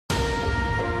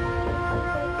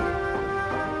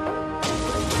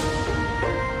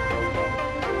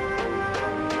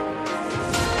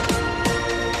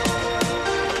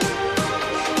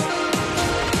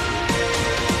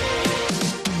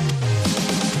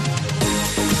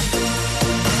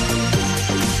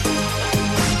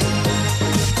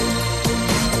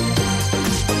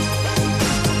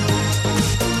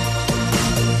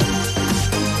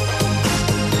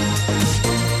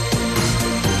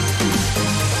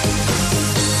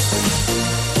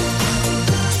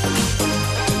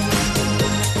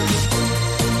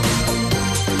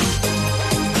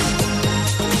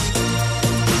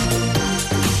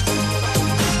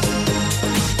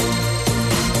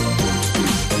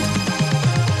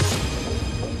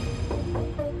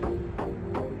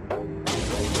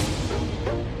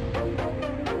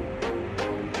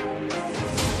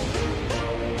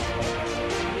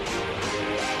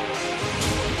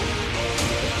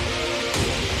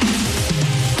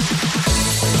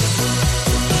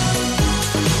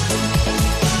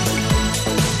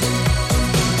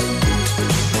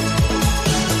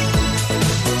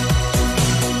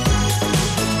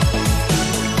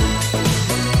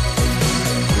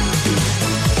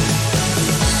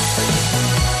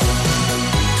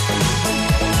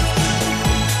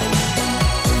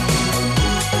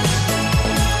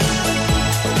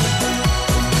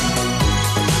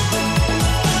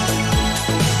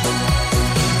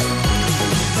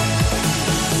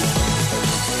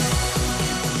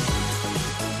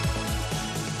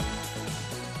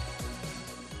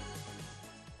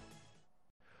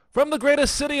From the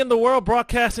greatest city in the world,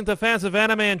 broadcasting to fans of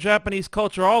anime and Japanese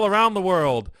culture all around the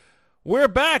world, we're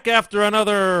back after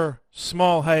another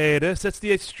small hiatus. It's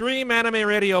the Extreme Anime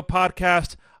Radio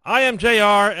Podcast. I am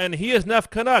JR, and he is Neff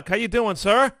Canuck. How you doing,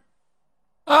 sir?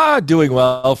 Doing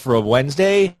well for a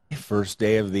Wednesday, first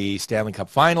day of the Stanley Cup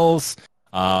Finals.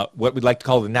 What we'd like to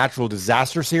call the Natural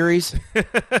Disaster Series. Okay.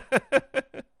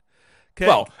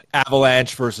 Well,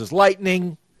 Avalanche versus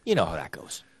Lightning. You know how that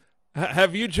goes.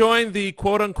 Have you joined the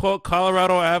quote-unquote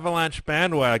Colorado Avalanche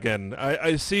bandwagon?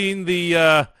 I've seen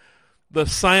the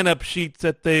sign-up sheets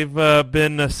that they've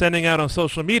been sending out on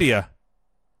social media.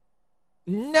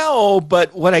 No,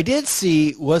 but what I did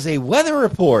see was a weather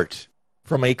report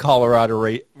from a Colorado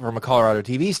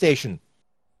TV station.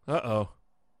 Uh-oh.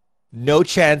 No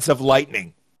chance of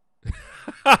lightning.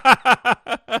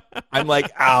 I'm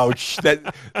like, ouch!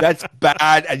 That's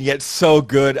bad, and yet so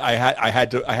good. I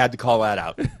had to call that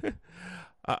out.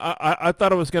 I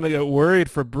thought I was going to get worried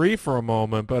for Bree for a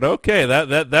moment, but okay,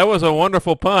 that was a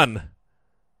wonderful pun.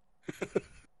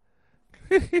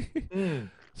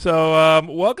 So,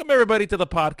 welcome everybody to the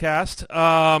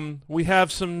podcast. We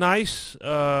have some nice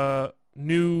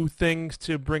new things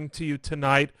to bring to you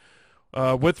tonight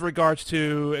with regards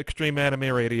to Extreme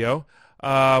Anime Radio.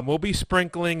 We'll be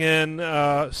sprinkling in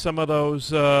some of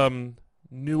those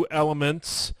new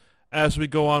elements as we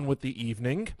go on with the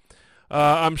evening.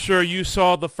 I'm sure you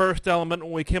saw the first element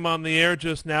when we came on the air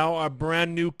just now, our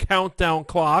brand new countdown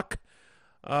clock.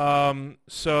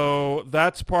 So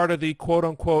that's part of the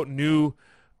quote-unquote new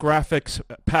graphics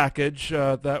package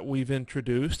that we've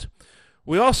introduced.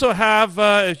 We also have,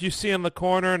 as you see in the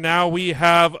corner, now we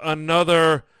have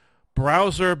another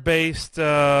browser-based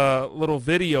little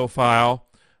video file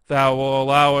that will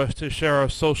allow us to share our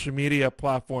social media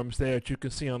platforms there that you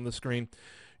can see on the screen.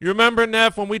 You remember,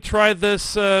 Neff, when we tried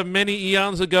this many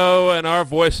eons ago and our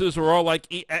voices were all like...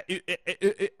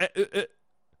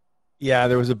 Yeah,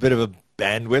 there was a bit of a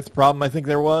bandwidth problem, I think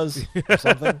there was, or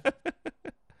something.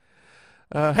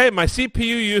 Hey, my CPU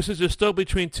usage is still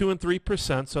between 2 and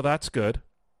 3%, so that's good.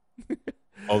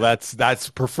 Oh, that's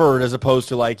preferred as opposed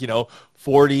to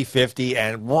 40, 50,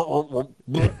 and...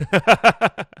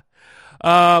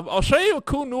 I'll show you a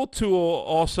cool new tool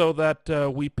also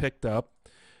that we picked up.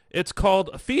 It's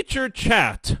called Featured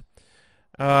Chat,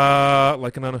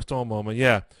 like an uninstall moment,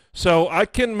 yeah. So I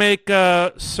can make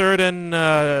certain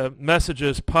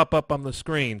messages pop up on the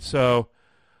screen. So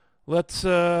let's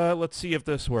see if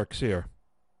this works here.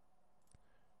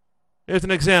 Here's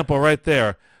an example right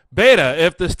there. Beta,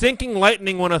 if the stinking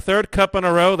Lightning win a third cup in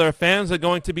a row, their fans are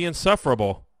going to be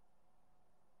insufferable.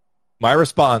 My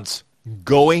response,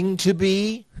 going to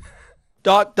be... ...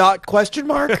 question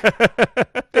mark?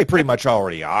 They pretty much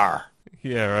already are.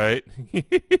 Yeah, right.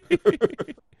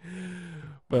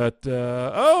 But,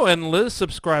 and Liz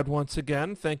subscribed once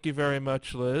again. Thank you very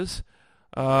much, Liz.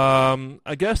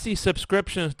 I guess these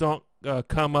subscriptions don't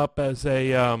come up as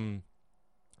a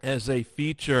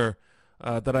feature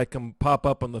that I can pop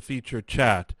up on the featured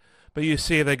chat. But you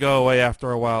see they go away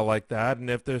after a while like that. And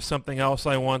if there's something else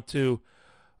I want to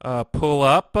pull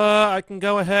up, I can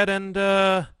go ahead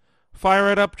and...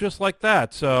 fire it up just like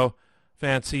that. So,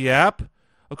 fancy app.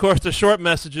 Of course, the short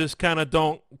messages kind of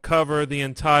don't cover the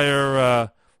entire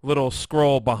little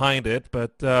scroll behind it,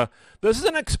 but this is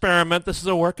an experiment. This is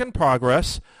a work in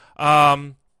progress.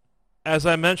 As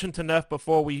I mentioned to Neff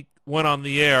before we went on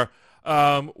the air,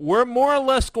 we're more or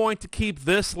less going to keep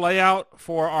this layout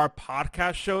for our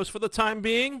podcast shows for the time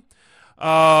being.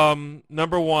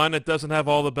 Number one, it doesn't have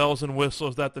all the bells and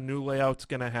whistles that the new layout's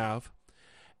going to have.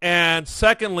 And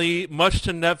secondly, much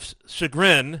to Neff's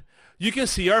chagrin, you can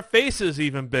see our faces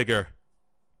even bigger.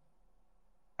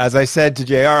 As I said to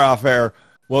JR off air,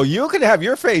 well, you can have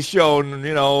your face shown,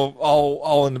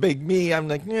 all in the big me. I'm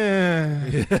like,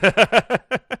 yeah.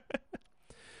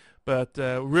 But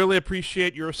really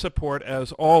appreciate your support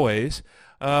as always.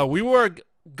 We were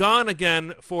gone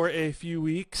again for a few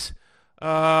weeks.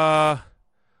 Oh,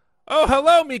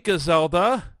 hello, Mika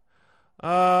Zelda.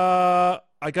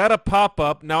 I got a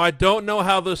pop-up. Now, I don't know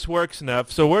how this works,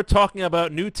 Neff, so we're talking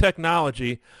about new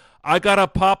technology. I got a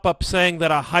pop-up saying that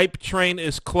a hype train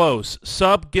is close.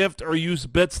 Sub, gift, or use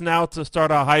bits now to start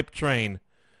a hype train.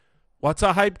 What's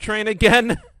a hype train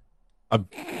again?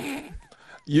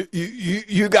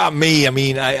 You got me. I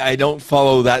mean, I don't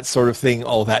follow that sort of thing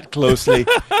all that closely.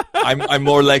 I'm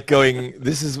more like going,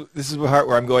 this is the part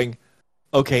where I'm going,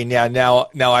 okay, now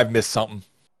I've missed something.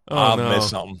 Oh, no. I've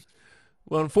missed something.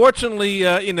 Well, unfortunately,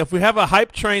 if we have a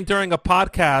hype train during a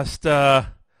podcast,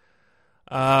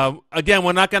 again,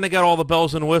 we're not going to get all the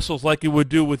bells and whistles like you would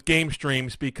do with game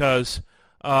streams because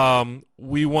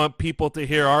We want people to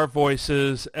hear our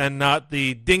voices and not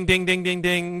the ding, ding, ding, ding,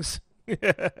 dings.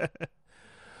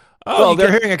 Well,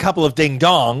 they're hearing a couple of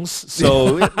ding-dongs,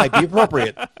 so it might be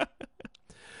appropriate.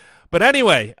 But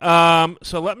anyway,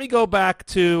 so let me go back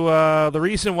to the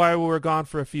reason why we were gone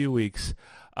for a few weeks.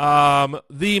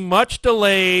 The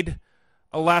much-delayed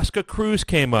Alaska cruise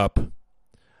came up,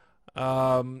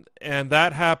 and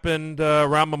that happened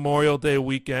around Memorial Day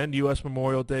weekend, U.S.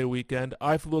 Memorial Day weekend.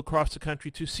 I flew across the country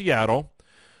to Seattle,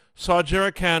 saw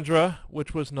Jarikandra,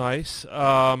 which was nice,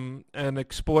 and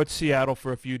explored Seattle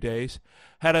for a few days.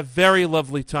 Had a very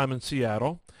lovely time in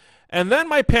Seattle. And then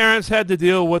my parents had to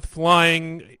deal with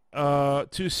flying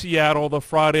to Seattle the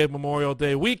Friday of Memorial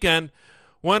Day weekend,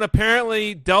 when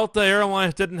apparently Delta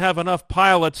Airlines didn't have enough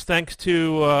pilots thanks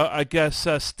to,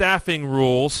 staffing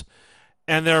rules,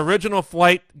 and their original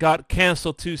flight got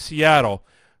canceled to Seattle.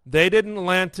 They didn't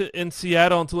land in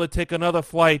Seattle until they take another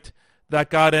flight that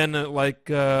got in at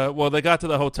they got to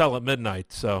the hotel at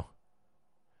midnight, so.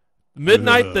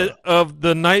 Midnight of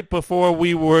the night before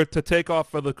we were to take off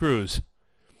for the cruise.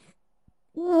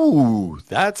 Ooh,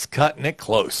 that's cutting it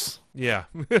close. Yeah.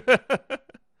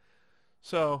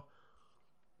 So,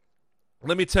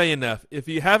 let me tell you, Neff, if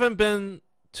you haven't been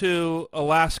to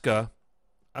Alaska,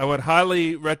 I would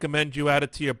highly recommend you add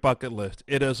it to your bucket list.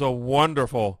 It is a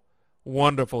wonderful,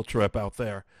 wonderful trip out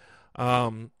there.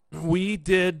 We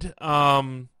did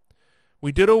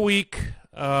a week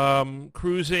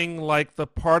cruising like the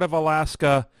part of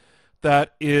Alaska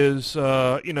that is,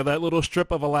 that little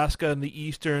strip of Alaska in the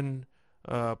eastern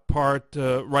part,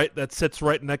 right, that sits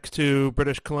right next to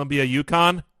British Columbia,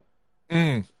 Yukon.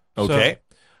 Okay.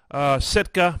 So,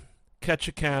 Sitka,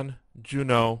 Ketchikan,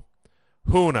 Juneau,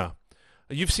 Hoonah.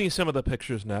 You've seen some of the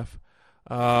pictures, Neff.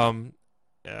 Some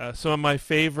of my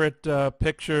favorite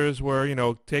pictures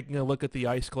were, taking a look at the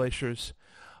ice glaciers.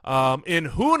 In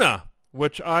Hoonah,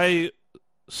 which I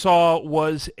saw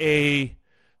was a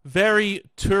very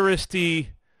touristy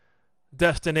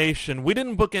destination. We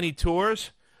didn't book any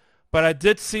tours, but I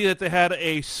did see that they had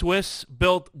a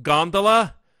Swiss-built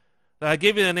gondola. I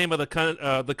gave you the name of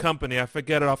the company. I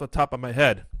forget it off the top of my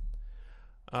head.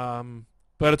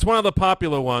 But it's one of the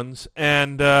popular ones,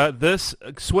 and this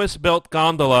Swiss-built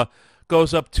gondola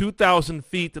goes up 2,000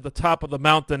 feet to the top of the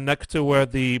mountain next to where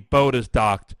the boat is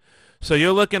docked. So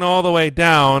you're looking all the way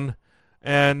down,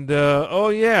 and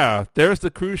there's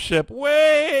the cruise ship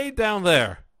way down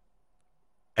there.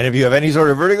 And if you have any sort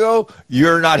of vertigo,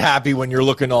 you're not happy when you're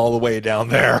looking all the way down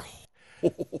there.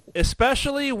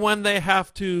 Especially when they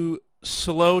have to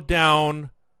slow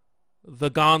down the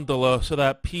gondola so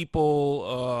that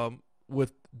people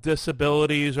with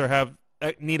disabilities or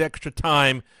need extra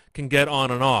time can get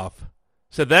on and off.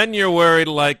 So then you're worried,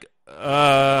 like,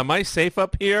 am I safe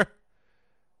up here?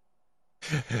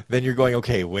 Then you're going,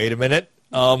 okay, wait a minute.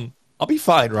 I'll be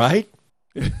fine, right?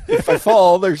 If I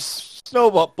fall, there's snow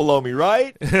up below me,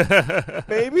 right?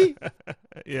 Maybe?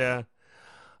 Yeah.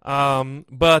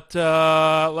 But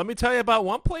let me tell you about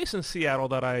one place in Seattle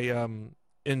that I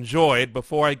enjoyed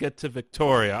before I get to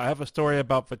Victoria. I have a story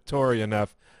about Victoria,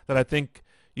 Neff, that I think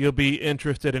you'll be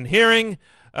interested in hearing,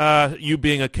 you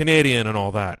being a Canadian and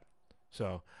all that.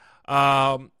 So,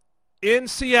 in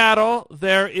Seattle,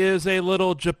 there is a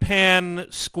little Japan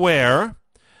Square,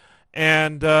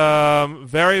 and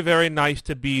very, very nice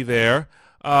to be there.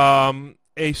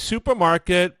 A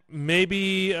supermarket,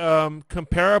 maybe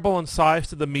comparable in size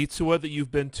to the Mitsuwa that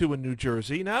you've been to in New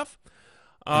Jersey, Neff.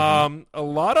 A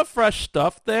lot of fresh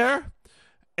stuff there,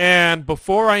 and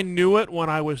before I knew it, when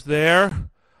I was there,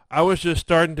 I was just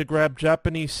starting to grab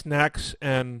Japanese snacks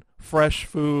and fresh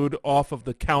food off of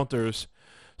the counters.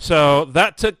 So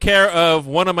that took care of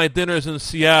one of my dinners in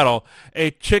Seattle,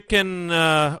 a pork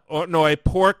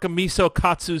miso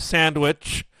katsu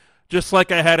sandwich, just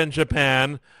like I had in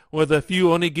Japan, with a few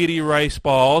onigiri rice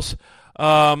balls,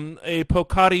 a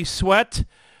Pocari Sweat,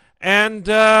 and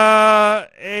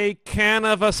a can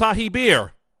of Asahi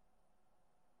beer.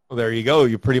 Well, there you go.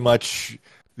 You're pretty much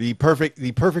the perfect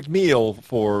meal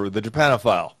for the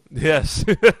Japanophile. Yes.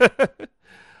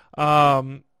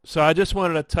 So I just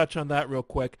wanted to touch on that real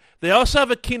quick. They also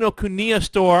have a Kinokuniya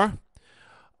store,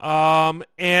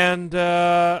 and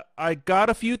I got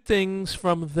a few things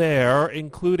from there,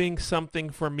 including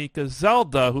something for Mika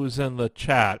Zelda, who's in the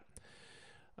chat.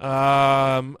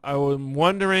 I'm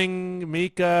wondering,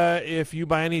 Mika, if you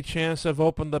by any chance have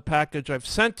opened the package I've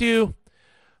sent you,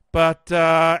 but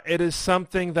it is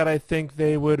something that I think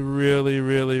they would really,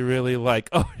 really, really like.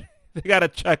 Oh, they got a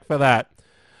check for that.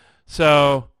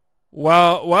 So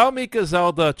while Mika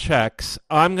Zelda checks,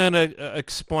 I'm going to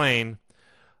explain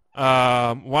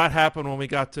what happened when we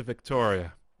got to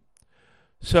Victoria.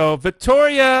 So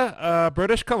Victoria,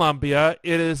 British Columbia,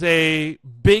 it is a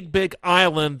big, big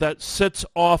island that sits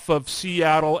off of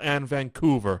Seattle and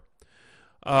Vancouver.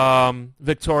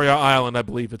 Victoria Island, I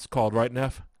believe it's called, right,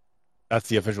 Neff? That's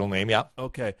the official name, yeah.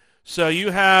 Okay. So you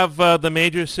have the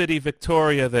major city,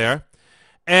 Victoria, there.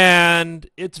 And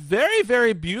it's very,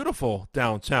 very beautiful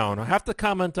downtown. I have to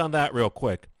comment on that real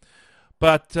quick.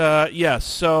 But, yes,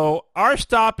 so our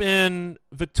stop in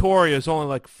Victoria is only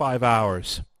like 5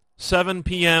 hours, 7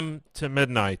 p.m. to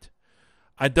midnight.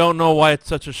 I don't know why it's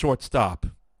such a short stop,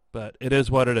 but it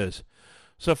is what it is.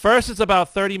 So first, it's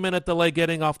about 30-minute delay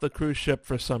getting off the cruise ship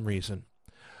for some reason.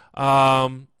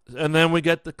 And then we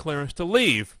get the clearance to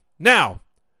leave. Now,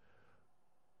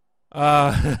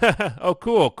 oh,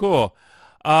 cool.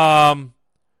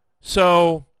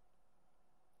 So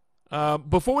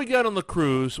before we get on the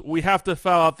cruise, we have to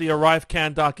fill out the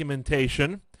ArriveCAN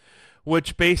documentation,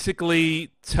 which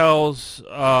basically tells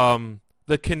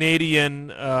the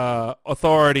Canadian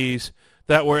authorities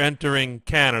that we're entering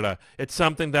Canada. It's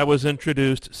something that was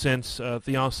introduced since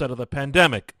the onset of the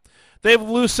pandemic. They've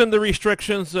loosened the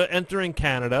restrictions entering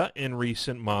Canada in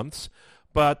recent months,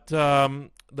 but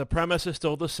the premise is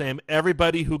still the same.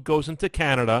 Everybody who goes into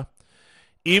Canada,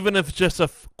 even if it's just a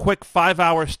quick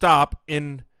 5-hour stop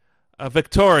in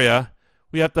Victoria,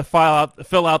 we have to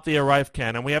fill out the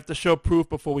ArriveCAN, and we have to show proof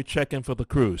before we check in for the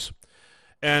cruise.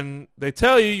 And they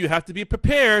tell you have to be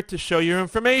prepared to show your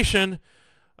information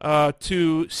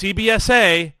to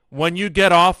CBSA when you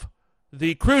get off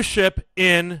the cruise ship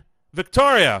in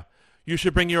Victoria. You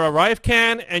should bring your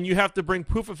ArriveCAN, and you have to bring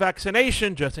proof of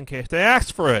vaccination just in case they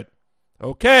ask for it.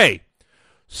 Okay,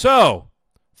 so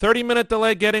 30-minute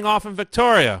delay getting off in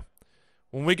Victoria.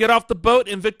 When we get off the boat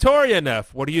in Victoria,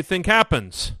 Neff, what do you think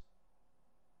happens?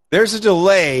 There's a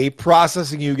delay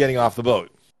processing you getting off the boat.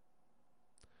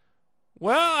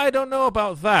 Well, I don't know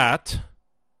about that,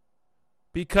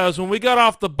 because when we got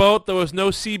off the boat, there was no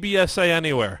CBSA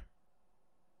anywhere.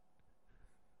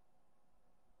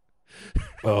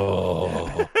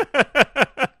 Oh.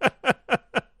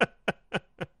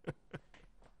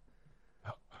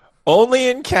 Only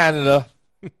in Canada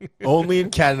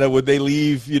would they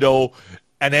leave,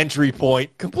 an entry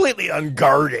point completely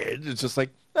unguarded. It's just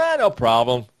like, no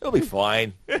problem. It'll be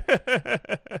fine.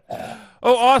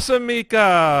 Oh, awesome,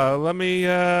 Mika.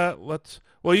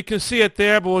 Well, you can see it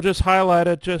there, but we'll just highlight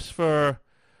it just for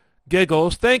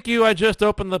giggles. Thank you. I just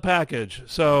opened the package.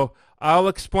 So I'll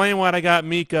explain what I got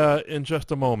Mika in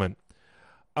just a moment.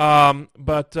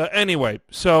 But anyway,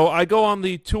 so I go on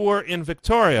the tour in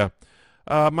Victoria.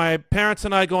 My parents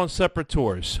and I go on separate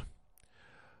tours.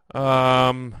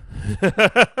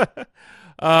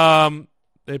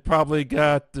 They probably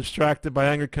got distracted by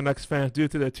angry Canucks fans due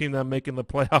to their team not making the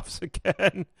playoffs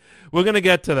again. We're going to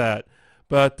get to that.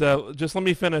 But just let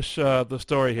me finish the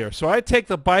story here. So I take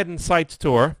the Biden Sights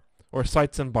tour, or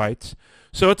Sights and Bites.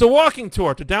 So it's a walking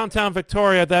tour to downtown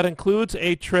Victoria that includes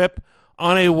a trip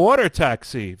on a water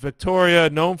taxi. Victoria,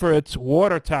 known for its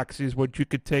water taxis, which you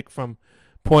could take from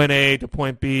point A to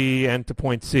point B and to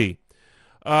point C.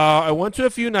 I went to a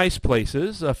few nice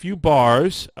places, a few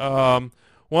bars.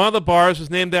 One of the bars was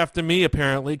named after me,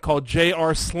 apparently, called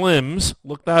J.R. Slim's.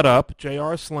 Look that up,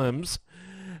 J.R. Slim's.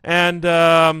 And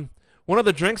one of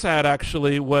the drinks I had,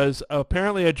 actually, was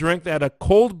apparently a drink that had a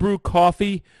cold brew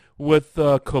coffee with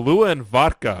Kahlua and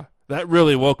vodka. That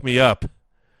really woke me up.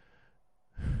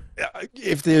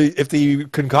 If the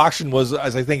concoction was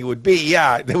as I think it would be,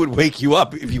 yeah, they would wake you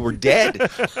up if you were dead.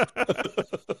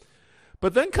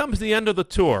 But then comes the end of the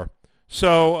tour.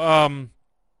 So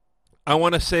I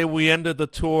want to say we ended the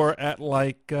tour at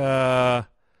like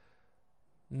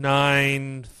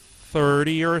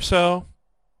 9:30 or so.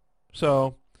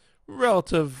 So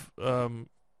relative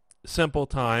simple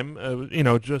time,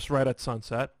 just right at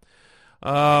sunset.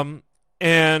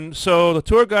 And so the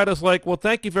tour guide is like, well,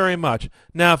 thank you very much.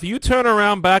 Now, if you turn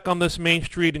around back on this main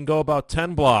street and go about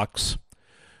 10 blocks,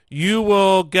 you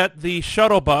will get the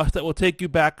shuttle bus that will take you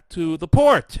back to the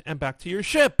port and back to your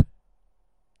ship.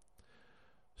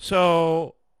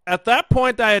 So at that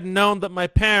point, I had known that my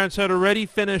parents had already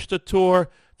finished the tour.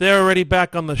 They're already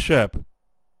back on the ship.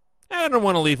 I didn't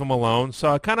want to leave them alone,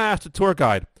 so I kind of asked the tour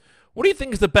guide, what do you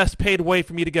think is the best paid way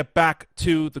for me to get back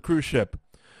to the cruise ship?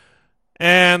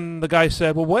 And the guy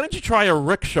said, well, why don't you try a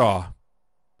rickshaw?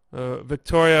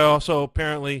 Victoria also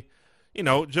apparently,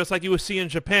 just like you would see in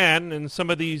Japan and some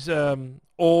of these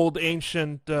old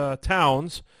ancient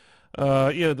towns,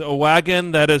 a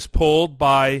wagon that is pulled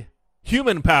by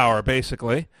human power,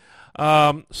 basically.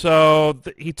 So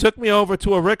he took me over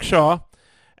to a rickshaw,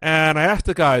 and I asked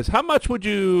the guys, how much would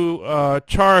you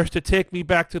charge to take me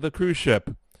back to the cruise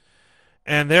ship?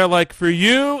 And they're like, for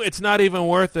you, it's not even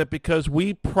worth it because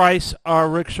we price our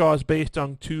rickshaws based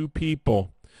on 2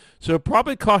 people. So it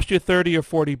probably cost you 30 or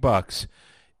 40 bucks.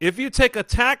 If you take a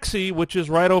taxi, which is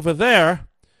right over there,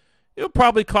 it'll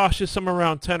probably cost you somewhere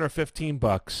around 10 or 15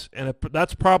 bucks. And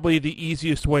that's probably the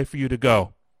easiest way for you to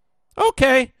go.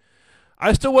 Okay.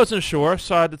 I still wasn't sure,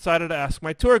 so I decided to ask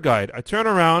my tour guide. I turn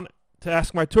around to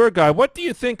ask my tour guide, what do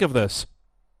you think of this?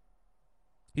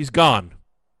 He's gone.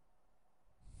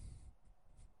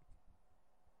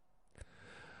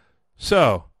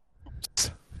 So,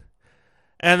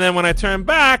 and then when I turn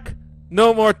back,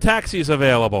 no more taxis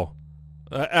available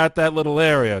at that little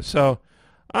area. So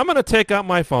I'm going to take out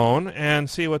my phone and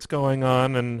see what's going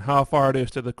on and how far it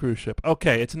is to the cruise ship.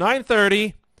 Okay, it's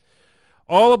 9:30.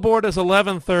 All aboard is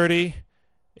 11:30.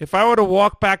 If I were to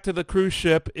walk back to the cruise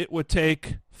ship, it would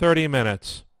take 30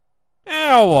 minutes.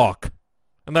 I'll walk.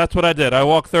 And that's what I did. I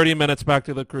walked 30 minutes back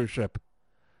to the cruise ship.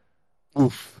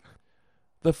 Oof.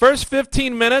 The first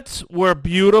 15 minutes were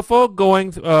beautiful,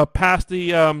 going past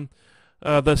the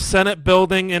Senate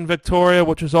building in Victoria,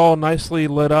 which is all nicely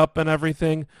lit up and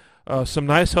everything. Some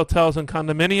nice hotels and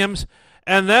condominiums.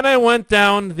 And then I went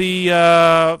down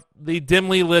the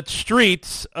dimly lit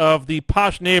streets of the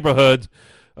posh neighborhoods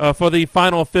for the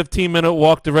final 15-minute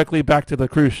walk directly back to the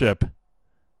cruise ship.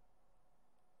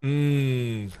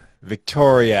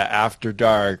 Victoria after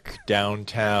dark,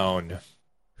 downtown.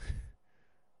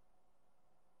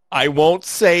 I won't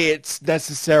say it's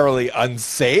necessarily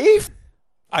unsafe.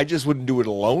 I just wouldn't do it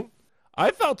alone.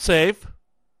 I felt safe.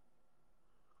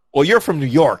 Well, you're from New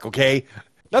York, okay?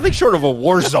 Nothing short of a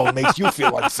war zone makes you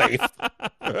feel unsafe.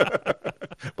 But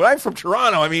I'm from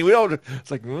Toronto. I mean, we don't...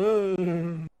 It's like...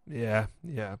 Yeah.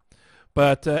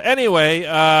 But anyway,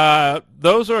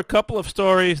 those are a couple of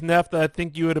stories, Neff, that I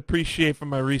think you would appreciate from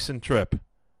my recent trip.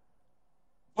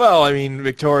 Well, I mean,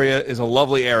 Victoria is a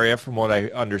lovely area from what I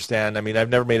understand. I mean, I've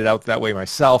never made it out that way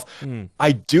myself.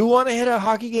 I do want to hit a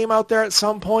hockey game out there at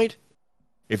some point,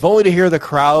 if only to hear the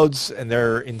crowds and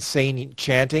their insane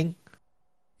chanting.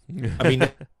 I mean,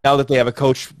 now that they have a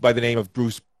coach by the name of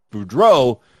Bruce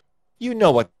Boudreau, you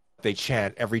know what they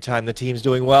chant every time the team's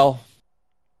doing well.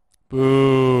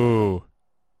 Boo.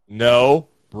 No,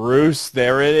 Bruce,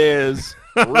 there it is.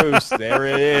 Bruce, there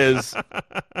it is.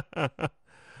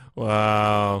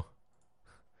 Wow.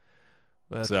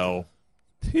 So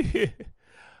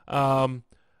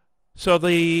so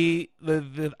the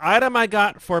item I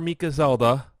got for Mika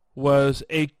Zelda was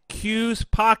a Q's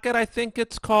Pocket, I think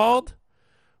it's called,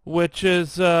 which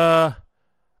is kind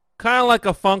of like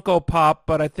a Funko Pop,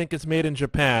 but I think it's made in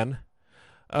Japan.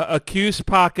 A Q's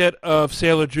Pocket of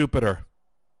Sailor Jupiter.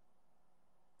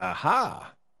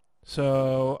 Aha.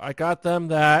 So I got them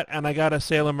that, and I got a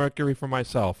Sailor Mercury for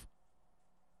myself.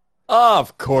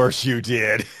 Of course you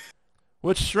did.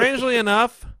 Which, strangely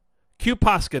enough, Q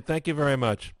Posket, thank you very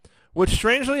much. Which,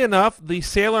 strangely enough, the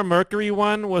Sailor Mercury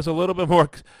one was a little bit more...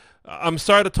 I'm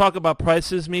sorry to talk about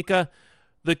prices, Mika.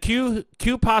 The Q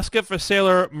Posket for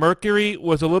Sailor Mercury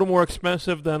was a little more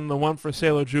expensive than the one for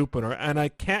Sailor Jupiter, and I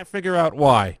can't figure out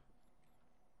why.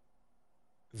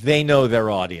 They know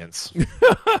their audience.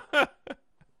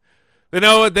 They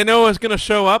know what's going to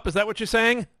show up? Is that what you're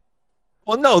saying?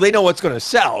 Well, no, they know what's going to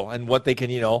sell and what they can,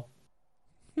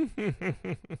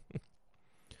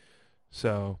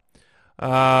 So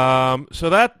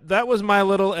that was my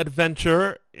little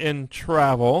adventure in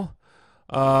travel.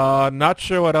 Not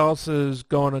sure what else is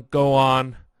going to go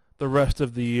on the rest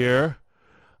of the year.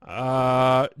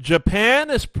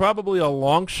 Japan is probably a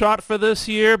long shot for this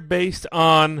year based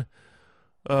on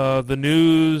the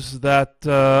news that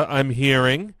I'm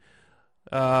hearing.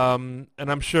 And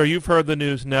I'm sure you've heard the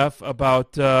news, Neff,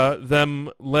 about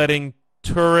them letting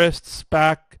tourists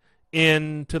back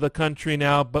into the country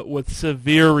now, but with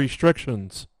severe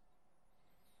restrictions.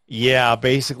 Yeah,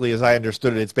 basically, as I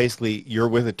understood it, it's basically you're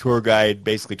with a tour guide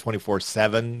basically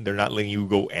 24/7. They're not letting you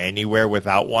go anywhere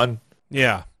without one.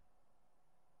 Yeah.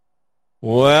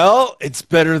 Well, it's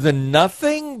better than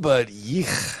nothing, but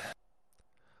yeesh.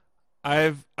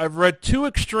 I've read two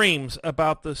extremes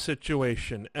about this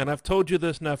situation, and I've told you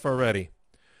this, Neff, already.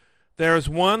 There's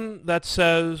one that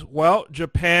says, well,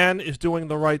 Japan is doing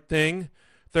the right thing.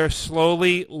 They're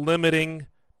slowly limiting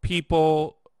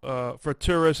people for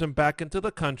tourism back into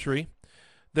the country.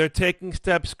 They're taking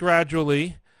steps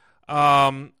gradually,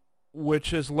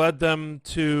 which has led them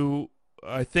to,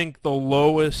 I think, the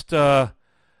lowest COVID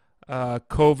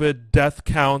death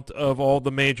count of all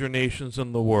the major nations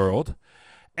in the world.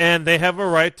 And they have a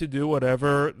right to do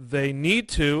whatever they need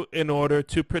to in order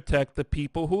to protect the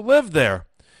people who live there.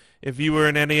 If you were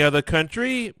in any other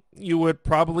country, you would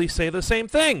probably say the same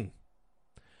thing.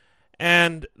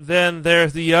 And then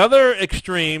there's the other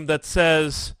extreme that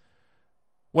says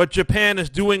what Japan is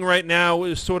doing right now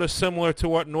is sort of similar to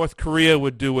what North Korea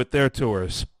would do with their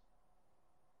tours.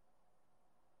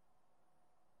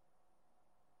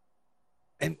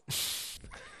 And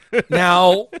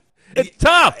now, it's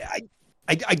tough.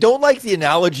 I don't like the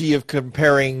analogy of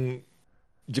comparing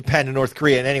Japan to North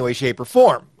Korea in any way, shape, or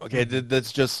form. Okay,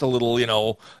 that's just a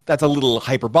little, that's a little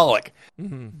hyperbolic.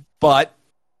 Mm-hmm. But,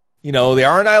 they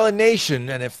are an island nation,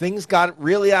 and if things got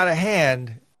really out of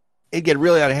hand, it'd get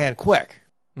really out of hand quick,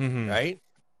 right?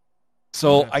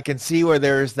 So I can see where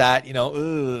there's that,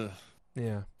 ugh.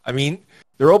 Yeah. I mean,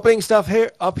 they're opening stuff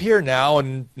up here now,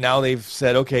 and now they've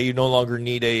said, okay, you no longer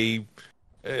need a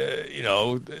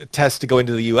test to go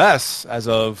into the U.S. as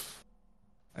of,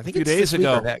 I think, a few days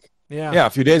ago. Yeah, a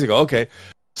few days ago. Okay.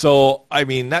 So, I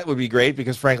mean, that would be great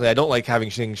because, frankly, I don't like having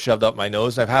things shoved up my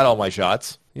nose. I've had all my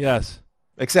shots. Yes.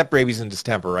 Except rabies and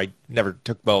distemper. I never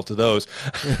took well to those.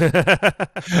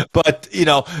 But,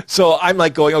 so I'm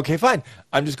like going, okay, fine.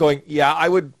 I'm just going, yeah, I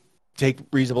would take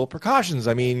reasonable precautions.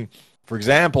 I mean, for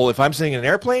example, if I'm sitting in an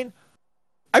airplane,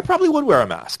 I probably would wear a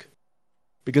mask.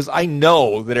 Because I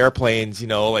know that airplanes,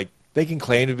 they can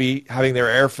claim to be having their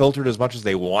air filtered as much as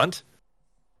they want.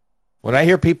 When I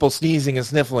hear people sneezing and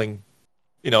sniffling,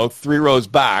 3 rows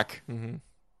back,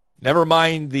 never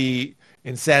mind the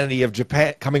insanity of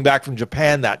Japan coming back from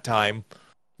Japan that time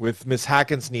with Miss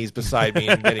Hackensneeze beside me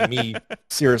and getting me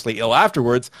seriously ill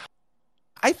afterwards,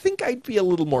 I think I'd be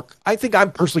I think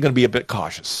I'm personally going to be a bit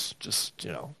cautious. Just,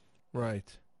 Right.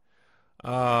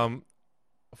 Full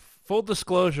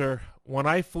disclosure, when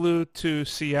I flew to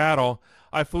Seattle,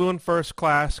 I flew in first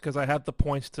class because I had the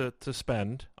points to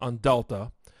spend on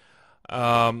Delta.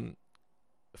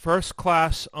 First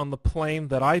class on the plane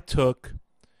that I took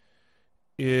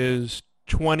is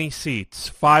 20 seats,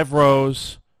 5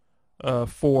 rows,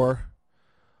 4.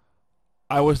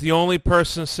 I was the only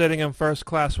person sitting in first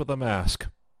class with a mask.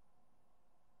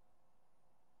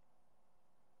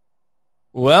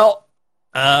 Well,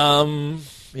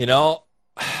 if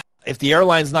the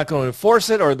airline's not going to enforce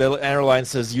it, or the airline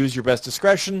says use your best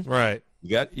discretion, right? You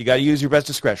got to use your best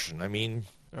discretion. I mean,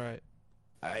 right.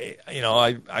 I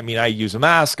use a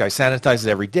mask. I sanitize it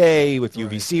every day with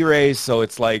UVC rays, so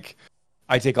it's like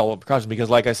I take all the precautions because,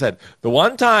 like I said, the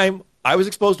one time I was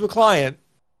exposed to a client,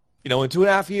 in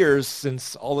 2.5 years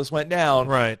since all this went down,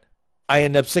 right? I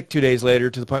ended up sick 2 days later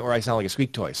to the point where I sound like a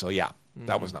squeak toy. So yeah,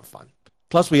 that was not fun.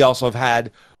 Plus, we also have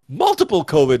had multiple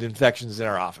COVID infections in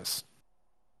our office.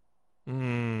 So,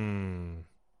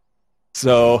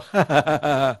 yikes.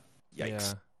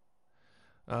 Yeah.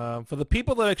 For the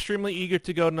people that are extremely eager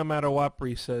to go no matter what,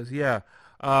 Bree says, yeah.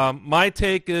 My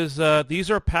take is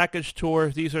these are package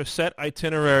tours. These are set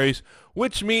itineraries,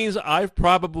 which means I've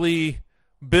probably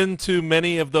been to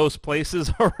many of those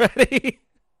places already.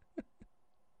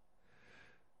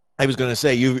 I was going to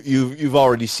say, you've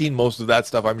already seen most of that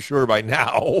stuff, I'm sure, by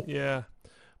now. Yeah.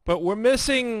 But we're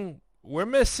missing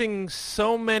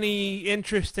so many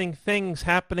interesting things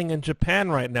happening in Japan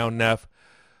right now, Neff.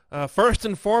 First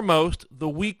and foremost, the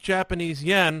weak Japanese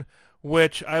yen,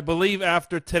 which I believe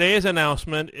after today's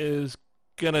announcement is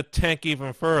going to tank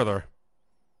even further.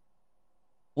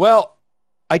 Well,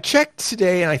 I checked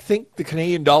today, and I think the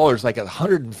Canadian dollar is like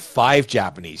 105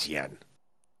 Japanese yen.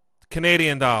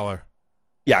 Canadian dollar.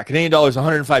 Yeah, Canadian dollar is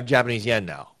 105 Japanese yen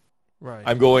now. Right.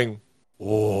 I'm going,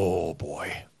 oh,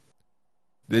 boy.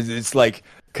 It's like,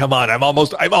 come on, I'm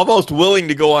almost willing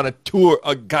to go on a tour,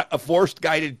 a forced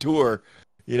guided tour,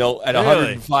 at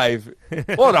 105.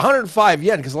 Well, at 105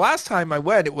 yen, because the last time I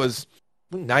went, it was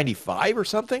 95 or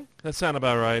something. That sounds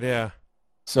about right, yeah.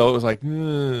 So it was like,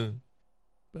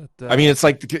 But I mean, it's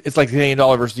like the Canadian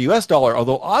dollar versus the U.S. dollar.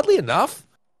 Although oddly enough,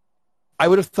 I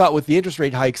would have thought with the interest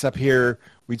rate hikes up here,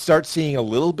 we'd start seeing a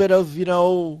little bit of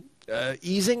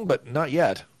easing, but not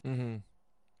yet. Mm-hmm.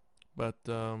 But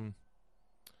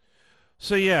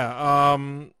so yeah,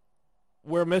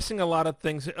 we're missing a lot of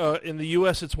things. In the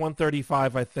U.S., it's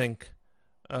 135, I think,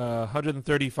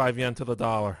 135 yen to the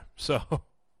dollar. So,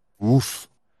 oof.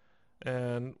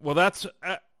 And well, that's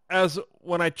as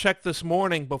when I checked this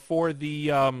morning before the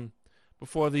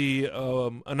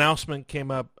announcement came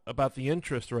up about the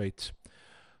interest rates.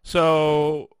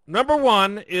 So number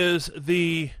one is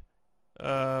the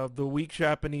weak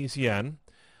Japanese yen.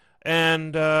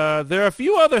 And there are a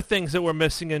few other things that we're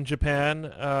missing in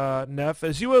Japan, Neff.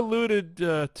 As you alluded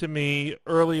to me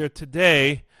earlier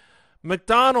today,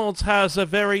 McDonald's has a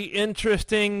very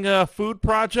interesting food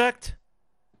project.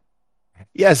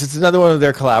 Yes, it's another one of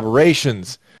their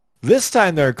collaborations. This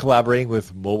time they're collaborating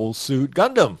with Mobile Suit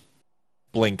Gundam.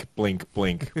 Blink, blink,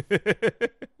 blink.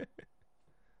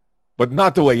 but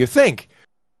not the way you think.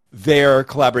 They're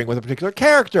collaborating with a particular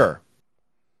character.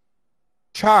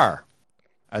 Char.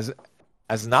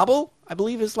 Aznable, I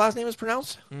believe his last name is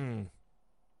pronounced.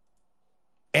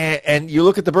 And you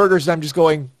look at the burgers, and I'm just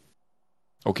going,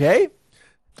 okay.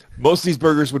 Most of these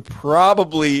burgers would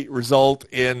probably result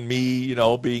in me,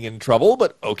 being in trouble,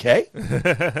 but okay.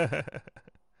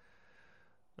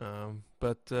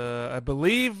 But I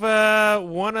believe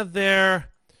one of their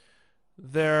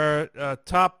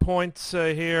top points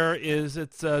here is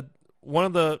it's one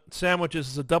of the sandwiches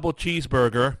is a double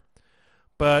cheeseburger,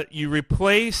 but you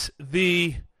replace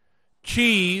the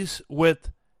cheese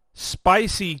with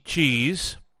spicy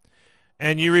cheese,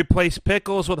 and you replace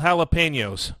pickles with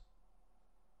jalapenos.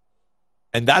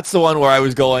 And that's the one where I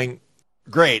was going,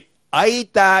 great, I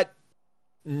eat that.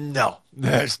 No,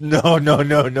 there's no,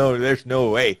 there's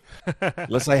no way.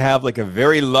 Unless I have like a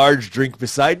very large drink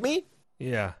beside me.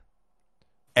 Yeah.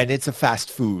 And it's a fast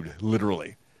food,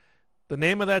 literally. The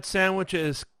name of that sandwich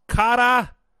is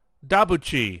Kara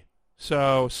Dabuchi.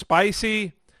 So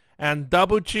spicy, and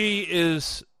Dabuchi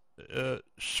is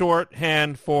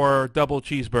shorthand for double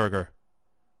cheeseburger.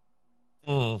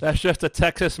 That's just a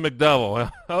Texas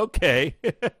McDouble. Okay.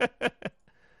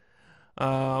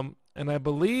 And I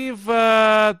believe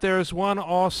there's one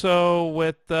also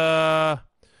with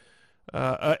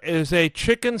is a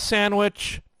chicken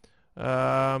sandwich,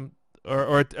 or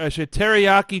actually a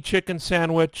teriyaki chicken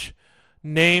sandwich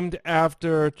named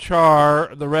after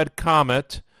Char, the Red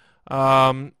Comet.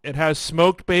 It has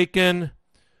smoked bacon.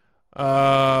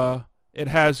 It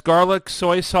has garlic,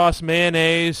 soy sauce,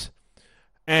 mayonnaise,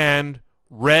 and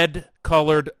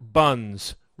red-colored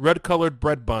buns, red-colored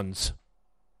bread buns.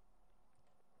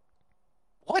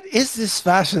 What is this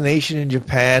fascination in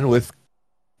Japan with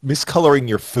miscoloring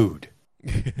your food?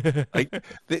 Like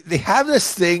they have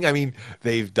this thing. I mean,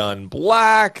 they've done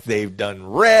black, they've done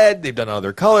red, they've done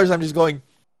other colors. I'm just going,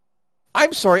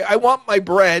 I'm sorry, I want my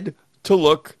bread to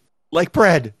look like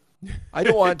bread. I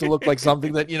don't want it to look like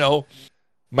something that,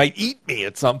 might eat me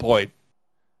at some point.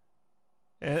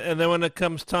 And then when it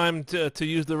comes time to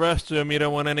use the restroom, you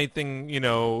don't want anything,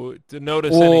 to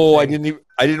notice anything. Oh, I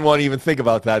didn't want to even think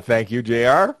about that. Thank you,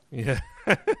 JR. Yeah.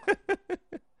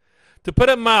 To put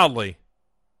it mildly.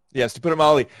 Yes, to put it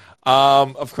mildly.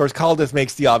 Of course, Caldith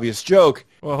makes the obvious joke.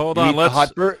 Well, hold on.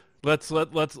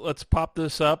 Let's pop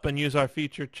this up and use our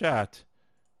featured chat.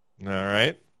 All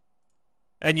right.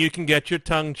 And you can get your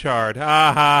tongue charred.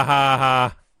 Ha ha ha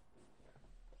ha.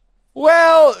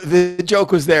 Well, the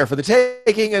joke was there for the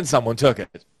taking, and someone took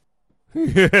it.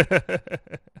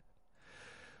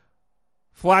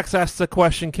 Flax asks the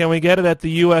question, can we get it at the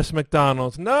U.S.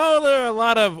 McDonald's? No, there are a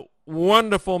lot of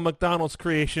wonderful McDonald's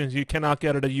creations you cannot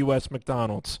get at a U.S.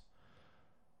 McDonald's.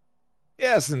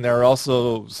 Yes, and there are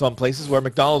also some places where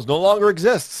McDonald's no longer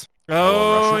exists.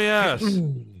 Oh, yes.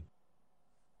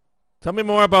 Tell me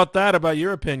more about that, about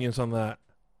your opinions on that.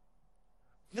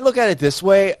 If you look at it this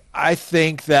way, I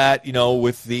think that,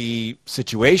 with the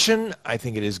situation, I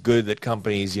think it is good that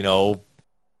companies, no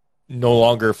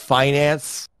longer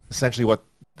finance essentially what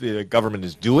the government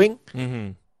is doing.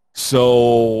 Mm-hmm.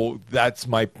 So that's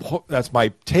my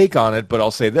take on it. But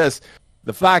I'll say this.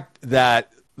 The fact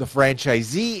that the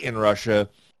franchisee in Russia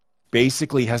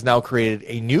basically has now created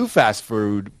a new fast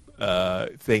food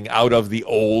thing out of the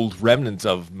old remnants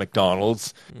of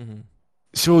McDonald's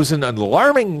shows an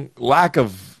alarming lack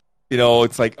of,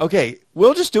 it's like, okay,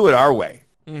 we'll just do it our way.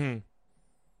 Mm-hmm.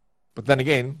 But then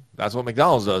again, that's what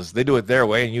McDonald's does. They do it their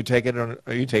way, and you take it or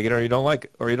you don't like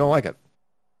it, or you don't like it.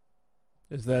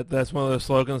 That's one of the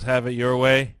slogans, have it your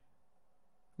way?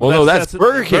 Well, no, that's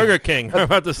Burger King. Burger King, I'm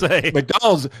about to say.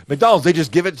 McDonald's, they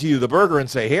just give it to you, the burger, and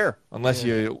say, here, unless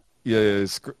you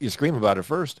scream about it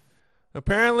first.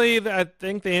 Apparently, I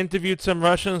think they interviewed some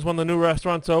Russians when the new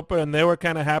restaurants opened, and they were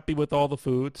kind of happy with all the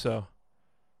food, so.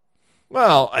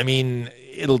 Well, I mean,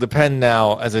 it'll depend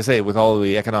now, as I say, with all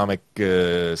the economic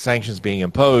sanctions being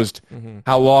imposed,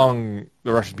 how long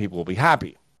the Russian people will be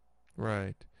happy.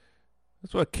 Right.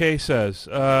 That's what Kay says.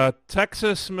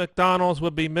 Texas McDonald's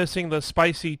would be missing the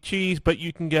spicy cheese, but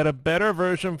you can get a better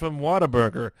version from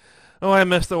Whataburger. Oh, I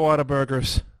miss the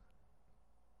Whataburgers.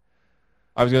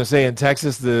 I was going to say in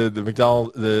Texas, the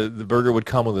McDonald's the burger would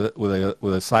come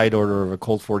with a side order of a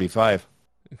Colt 45,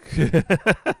 and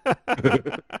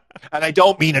I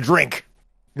don't mean a drink.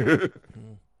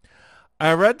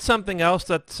 I read something else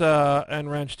that's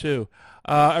and Ranch too.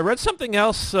 I read something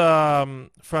else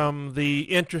from the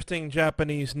interesting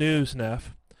Japanese news,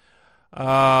 Neff.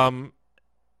 A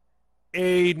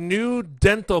new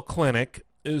dental clinic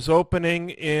is opening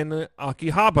in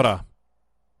Akihabara.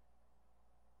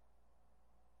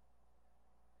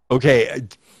 Okay,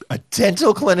 a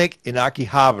dental clinic in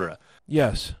Akihabara.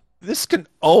 Yes. This can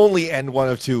only end one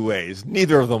of two ways.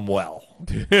 Neither of them well.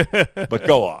 But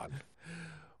go on.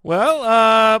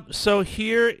 Well, so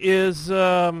here is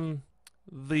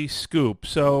the scoop.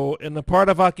 So in the part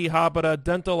of Akihabara, a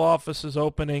dental office is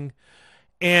opening,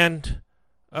 and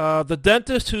the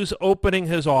dentist who's opening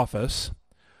his office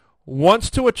wants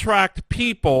to attract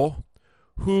people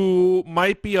who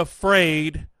might be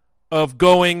afraid of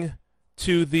going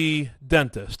to the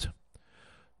dentist.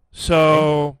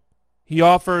 So he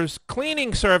offers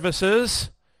cleaning services,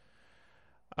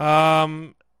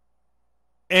 and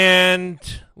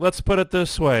let's put it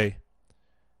this way.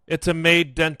 It's a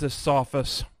maid dentist's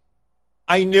office.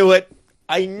 I knew it.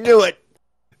 I knew it.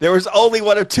 There was only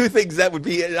one of two things that would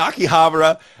be in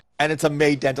Akihabara, and it's a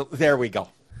maid dental. There we go.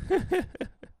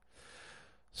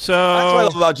 So that's what I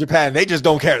love about Japan. They just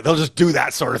don't care. They'll just do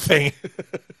that sort of thing.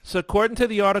 So according to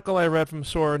the article I read from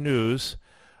Sora News,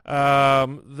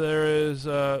 there is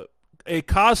a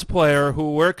cosplayer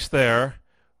who works there,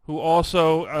 who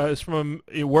also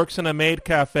he works in a maid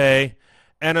cafe,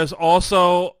 and is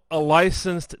also a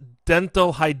licensed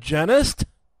dental hygienist,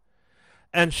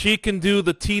 and she can do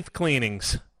the teeth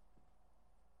cleanings.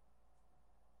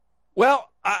 Well,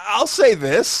 I'll say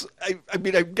this. I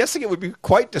mean, I'm guessing it would be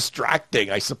quite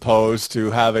distracting, I suppose, to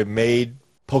have a maid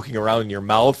poking around in your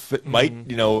mouth. It might,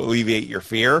 alleviate your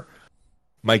fear.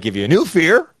 Might give you a new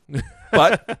fear,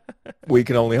 but we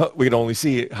can only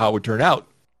see how it would turn out.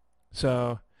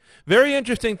 So, very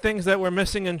interesting things that we're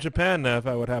missing in Japan, Nev,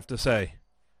 I would have to say.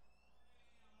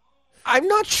 I'm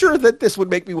not sure that this would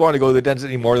make me want to go to the dentist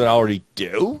any more than I already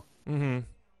do. Mm-hmm.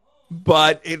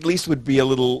 But at least would be a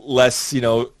little less,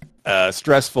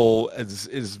 stressful. As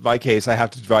is my case, I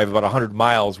have to drive about 100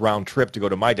 miles round trip to go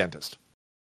to my dentist.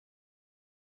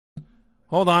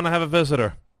 Hold on, I have a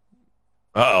visitor.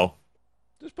 Uh-oh.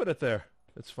 Just put it there.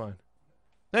 It's fine.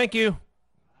 Thank you.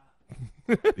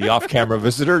 The off-camera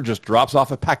visitor just drops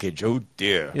off a package. Oh,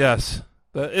 dear. Yes.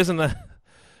 Isn't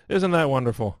that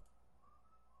wonderful?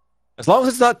 As long as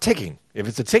it's not ticking. If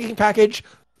it's a ticking package,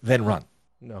 then run.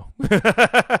 No.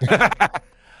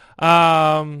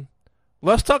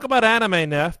 Let's talk about anime,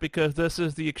 Neff, because this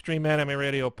is the Extreme Anime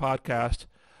Radio podcast.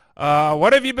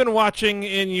 What have you been watching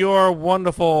in your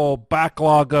wonderful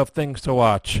backlog of things to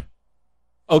watch?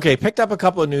 Okay, picked up a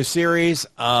couple of new series.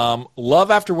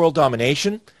 Love After World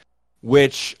Domination,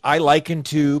 which I liken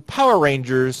to Power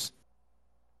Rangers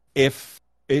if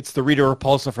it's the Rita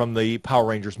Repulsa from the Power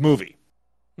Rangers movie.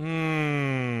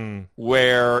 Where,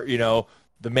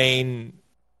 the main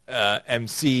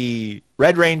MC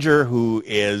Red Ranger, who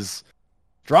is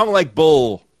strong like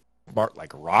bull, smart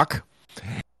like a rock,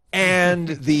 and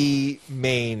the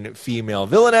main female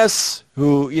villainess,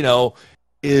 who,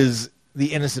 is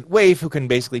the innocent waif who can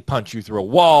basically punch you through a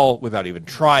wall without even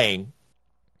trying,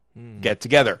 get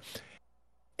together.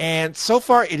 And so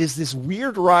far, it is this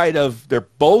weird ride of they're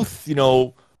both,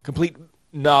 complete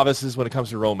novices when it comes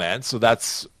to romance, so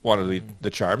that's one of the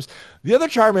charms. The other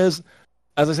charm is,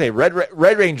 as I say, Red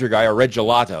Ranger guy, or Red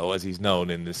Gelato, as he's known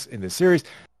in this series.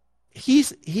 He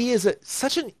is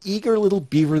such an eager little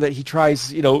beaver that he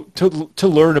tries, to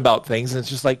learn about things, and it's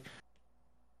just like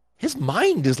his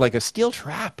mind is like a steel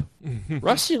trap,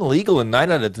 rusty and illegal in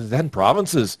 9 out of the 10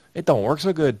 provinces. It don't work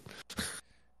so good.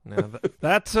 No,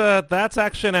 that's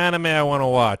actually an anime I want to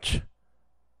watch.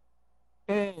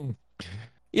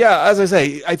 Yeah, as I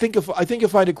say, I think you'll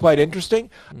find it quite interesting.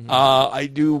 Mm-hmm. I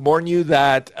do warn you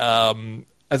that,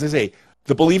 as I say,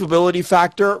 the believability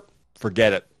factor,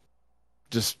 forget it.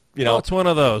 Just, Oh, it's one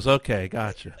of those. Okay,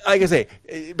 gotcha. Like I say,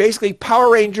 basically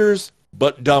Power Rangers,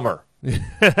 but dumber.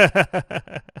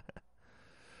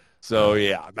 So,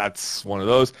 yeah, that's one of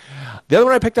those. The other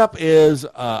one I picked up is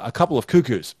A Couple of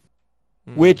Cuckoos,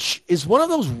 which is one of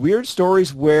those weird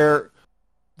stories where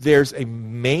there's a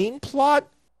main plot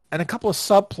and a couple of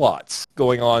subplots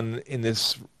going on in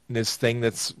this thing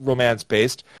that's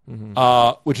romance-based,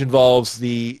 which involves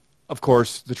of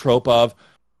course, the trope of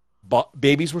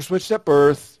babies were switched at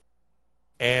birth,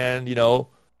 and,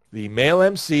 the male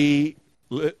MC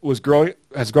has grown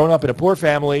up in a poor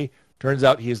family. Turns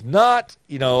out he is not,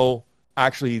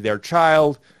 actually their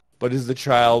child, but is the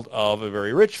child of a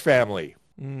very rich family.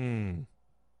 And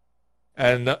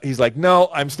he's like, no,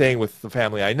 I'm staying with the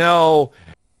family I know.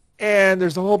 And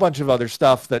there's a whole bunch of other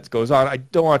stuff that goes on. I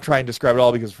don't want to try and describe it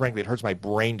all because, frankly, it hurts my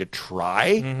brain to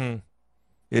try.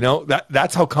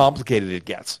 That's how complicated it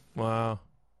gets. Wow.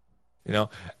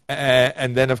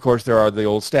 And then, of course, there are the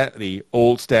old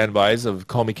standbys of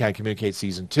Call Me Can't Communicate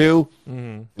Season 2.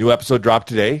 New episode dropped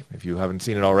today, if you haven't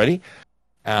seen it already.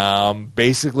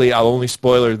 Basically, I'll only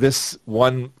spoiler this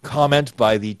one comment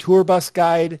by the tour bus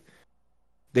guide.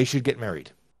 They should get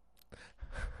married.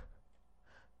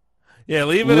 Yeah,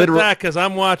 leave it at that because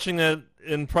I'm watching it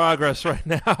in progress right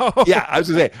now. Yeah, I was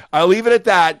going to say, I'll leave it at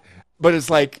that. But it's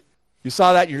like, you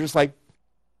saw that, you're just like,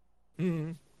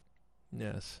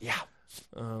 Yes. Yeah.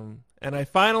 And I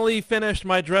finally finished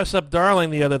my Dress Up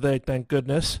Darling the other day, thank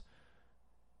goodness.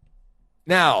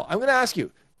 Now, I'm going to ask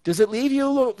you, does it leave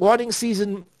you wanting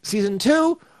season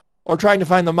 2 or trying to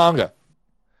find the manga?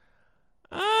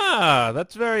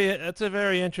 That's a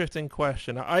very interesting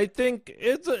question. I think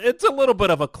it's a little bit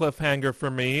of a cliffhanger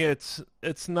for me. It's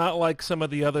not like some of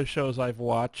the other shows I've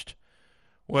watched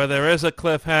where there is a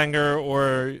cliffhanger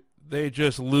or they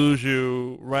just lose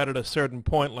you right at a certain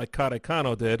point like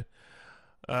Karekano did.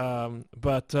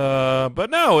 But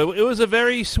no, it was a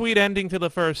very sweet ending to the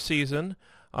first season.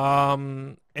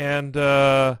 Again,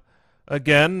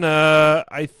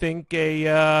 I think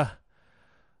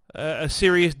a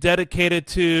series dedicated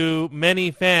to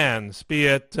many fans, be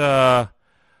it the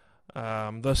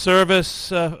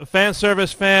fan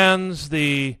service fans,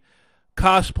 the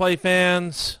cosplay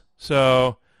fans.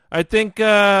 So I think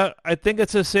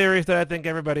it's a series that I think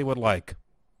everybody would like.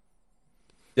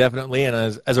 Definitely, and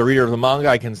as a reader of the manga,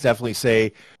 I can definitely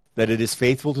say that it is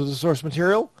faithful to the source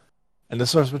material. And the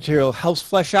source material helps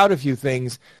flesh out a few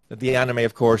things that the anime,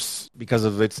 of course, because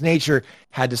of its nature,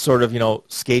 had to sort of,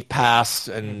 skate past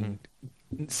and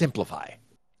simplify.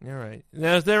 All right.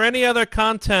 Now, is there any other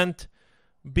content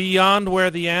beyond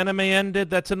where the anime ended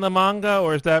that's in the manga,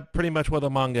 or is that pretty much where the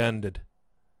manga ended?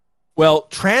 Well,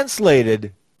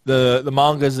 translated, the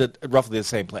manga is at roughly the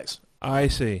same place. I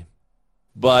see.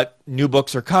 But new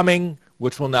books are coming,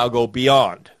 which will now go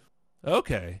beyond.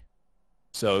 Okay.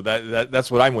 So that's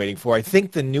what I'm waiting for. I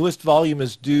think the newest volume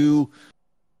is due,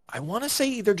 I want to say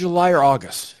either July or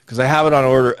August, because I have it on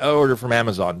order from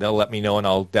Amazon. They'll let me know, and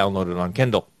I'll download it on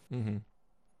Kindle. Mm-hmm.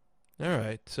 All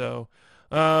right. So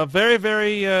very,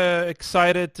 very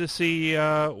excited to see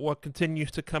what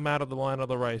continues to come out of the line of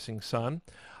the Rising Sun.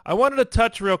 I wanted to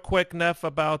touch real quick, Neff,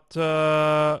 about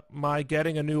my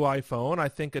getting a new iPhone. I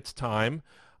think it's time.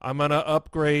 I'm going to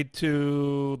upgrade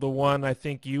to the one I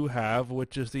think you have,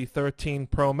 which is the 13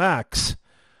 Pro Max.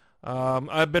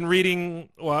 I've been reading,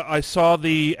 I saw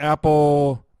the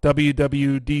Apple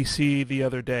WWDC the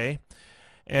other day,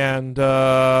 and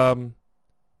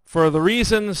for the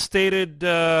reasons stated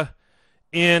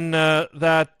in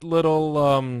that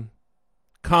little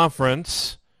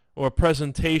conference, or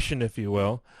presentation, if you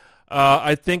will,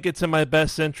 I think it's in my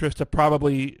best interest to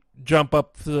probably jump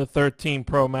up to the 13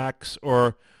 Pro Max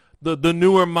or the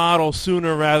newer model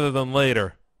sooner rather than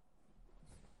later.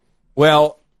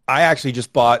 Well, I actually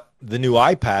just bought the new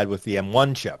iPad with the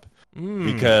M1 chip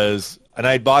because, and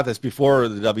I bought this before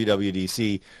the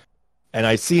WWDC, and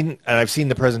I've seen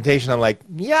the presentation. I'm like,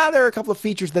 yeah, there are a couple of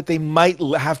features that they might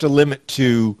have to limit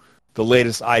to the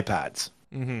latest iPads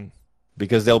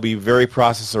because they'll be very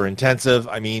processor intensive.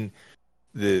 I mean,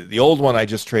 the old one I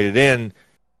just traded in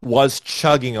was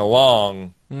chugging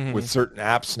along with certain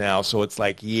apps now, so it's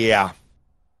like, yeah,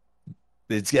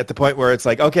 it's at the point where it's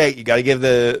like, okay, you got to give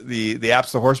the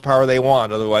apps the horsepower they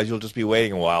want, otherwise you'll just be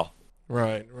waiting a while.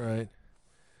 Right.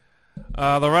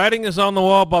 The writing is on the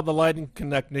wall about the Lightning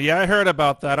connector. Yeah, I heard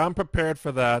about that. I'm prepared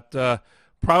for that.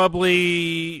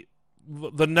 Probably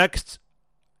the next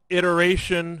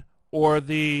iteration or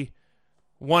the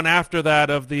one after that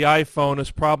of the iPhone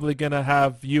is probably going to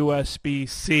have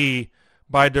USB-C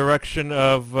by direction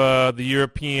of the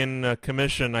European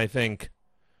Commission, I think.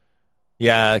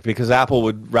 Yeah, because Apple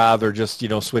would rather just,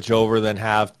 switch over than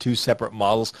have two separate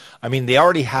models. I mean, they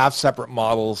already have separate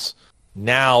models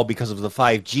now because of the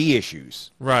 5G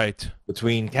issues. Right.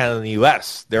 Between Canada and the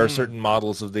U.S. There are certain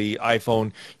models of the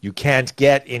iPhone you can't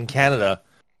get in Canada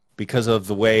because of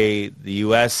the way the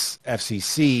U.S.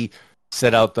 FCC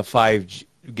set out the 5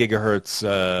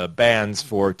 gigahertz bands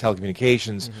for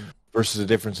telecommunications versus the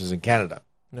differences in Canada.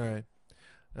 All right.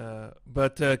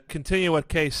 But continue what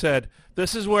Kay said.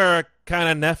 This is where kind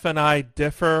of Neff and I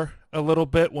differ a little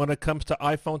bit when it comes to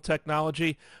iPhone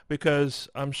technology, because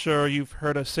I'm sure you've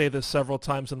heard us say this several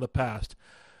times in the past.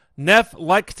 Neff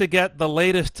likes to get the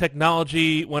latest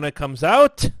technology when it comes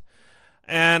out,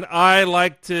 and I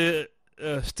like to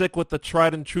stick with the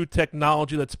tried and true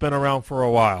technology that's been around for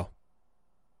a while.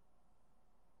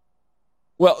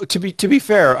 Well, to be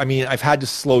fair, I mean, I've had to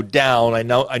slow down. I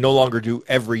no longer do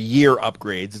every year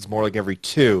upgrades. It's more like every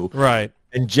 2. Right.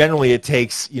 And generally it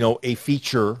takes, a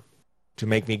feature to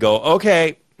make me go,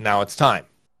 okay, now it's time.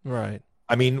 Right.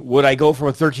 I mean, would I go from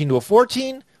a 13 to a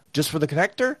 14 just for the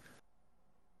connector?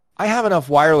 I have enough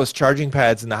wireless charging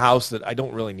pads in the house that I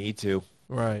don't really need to.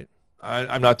 Right.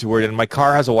 I'm not too worried. And my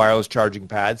car has a wireless charging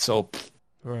pad, so,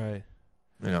 Right.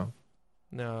 you know.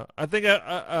 No, I think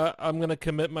I'm going to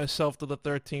commit myself to the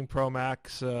 13 Pro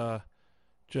Max.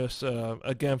 Just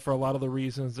again, for a lot of the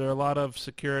reasons, there are a lot of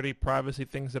security, privacy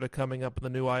things that are coming up in the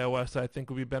new iOS that I think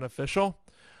will be beneficial.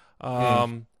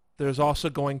 There's also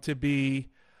going to be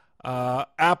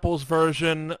Apple's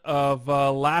version of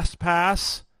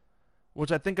LastPass,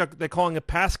 which I think they're calling it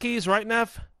Passkeys, right,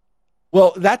 Nev?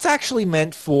 Well, that's actually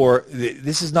meant for,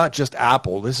 this is not just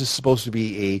Apple. This is supposed to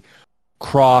be a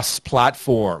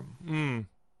cross-platform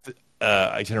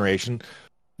iteration,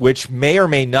 which may or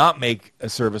may not make a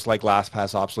service like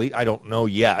LastPass obsolete. I don't know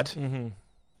yet. Mm-hmm.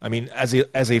 I mean, as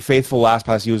a faithful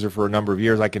LastPass user for a number of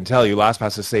years, I can tell you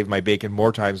LastPass has saved my bacon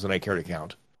more times than I care to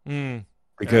count.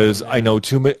 Because I know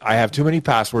I have too many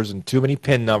passwords and too many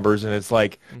PIN numbers, and it's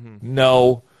like,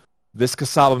 no, this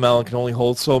cassava melon can only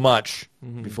hold so much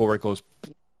before it goes.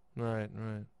 Right.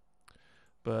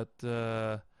 But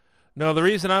no, the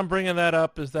reason I'm bringing that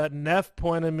up is that Neff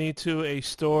pointed me to a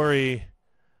story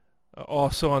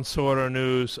also on Sorter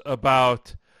News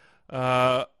about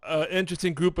an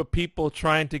interesting group of people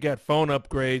trying to get phone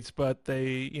upgrades, but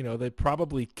they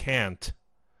probably can't.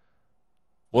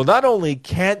 Well, not only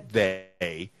can't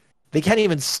they can't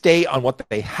even stay on what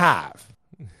they have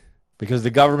because the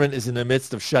government is in the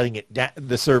midst of shutting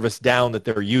the service down that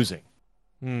they're using.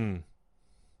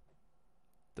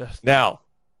 Now,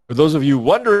 for those of you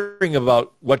wondering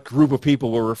about what group of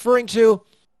people we're referring to,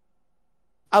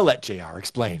 I'll let JR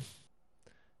explain.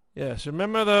 Yes,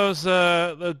 remember those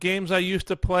the games I used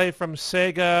to play from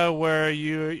Sega where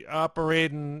you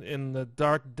operate in the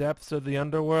dark depths of the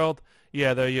underworld?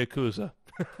 Yeah, they're Yakuza.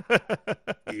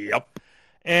 Yep.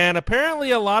 And apparently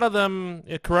a lot of them,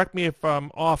 correct me if I'm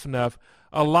off, Nev,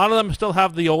 a lot of them still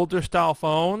have the older style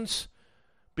phones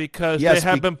because they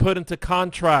have been put into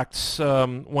contracts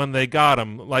when they got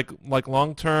them, like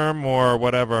long-term or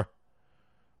whatever.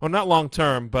 Well, not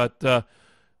long-term, but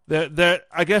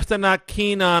I guess they're not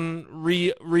keen on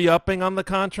re-upping on the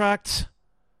contracts.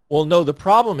 Well, no, the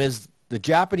problem is the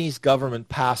Japanese government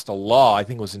passed a law, I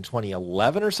think it was in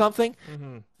 2011 or something,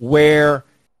 where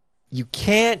you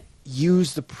can't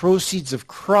use the proceeds of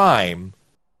crime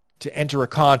to enter a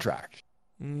contract.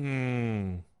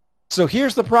 So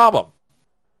here's the problem.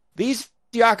 These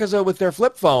Yakuza with their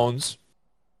flip phones,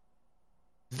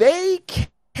 they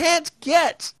can't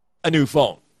get a new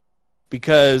phone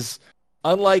because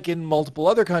unlike in multiple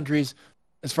other countries,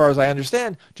 as far as I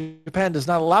understand, Japan does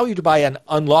not allow you to buy an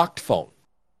unlocked phone,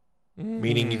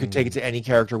 meaning you can take it to any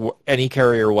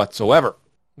carrier whatsoever.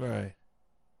 Right.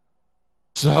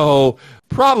 So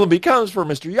problem becomes for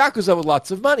Mr. Yakuza with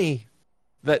lots of money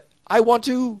that I want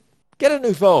to get a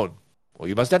new phone. Well,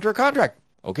 you must enter a contract.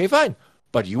 Okay, fine.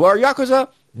 But you are Yakuza?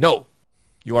 No,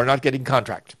 you are not getting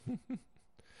contract.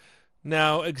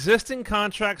 Now, existing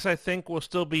contracts, I think, will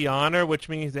still be honored, which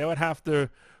means they would have to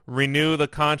renew the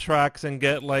contracts and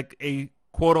get like a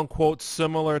quote-unquote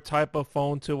similar type of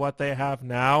phone to what they have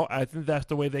now. I think that's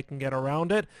the way they can get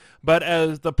around it. But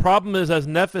as the problem is, as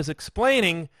Neff is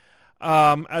explaining,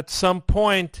 at some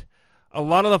point, a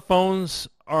lot of the phones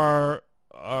are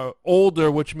older,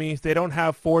 which means they don't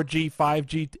have 4G,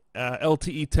 5G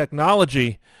LTE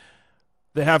technology.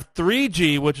 They have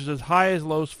 3G, which is as high as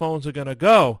those phones are going to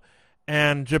go.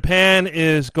 And Japan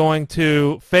is going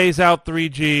to phase out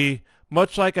 3G,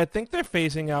 much like I think they're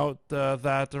phasing out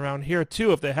that around here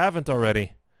too, if they haven't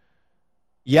already.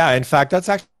 Yeah, in fact, that's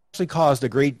actually caused a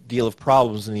great deal of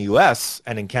problems in the U.S.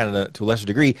 and in Canada to a lesser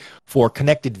degree for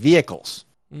connected vehicles.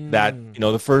 That,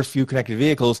 the first few connected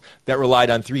vehicles that relied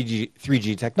on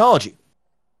 3G technology.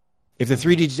 If the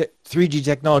 3G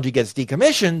technology gets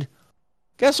decommissioned,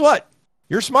 guess what?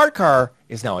 Your smart car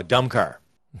is now a dumb car.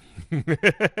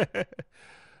 It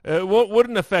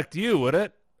wouldn't affect you, would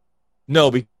it?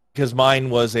 No, because mine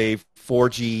was a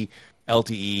 4G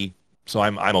LTE, so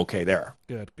I'm okay there.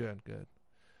 Good.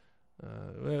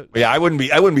 Yeah, I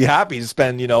wouldn't be happy to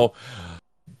spend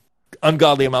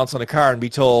ungodly amounts on a car and be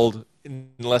told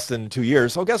in less than 2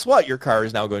 years, oh, guess what? Your car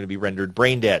is now going to be rendered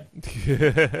brain dead.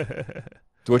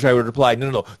 To which I would reply,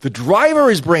 no. The driver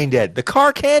is brain dead. The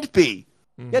car can't be.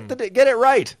 Get it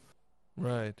right.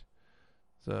 Right.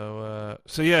 So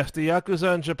yes, the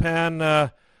Yakuza in Japan,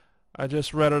 I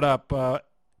just read it up.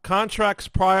 Contracts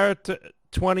prior to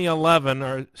 2011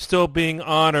 are still being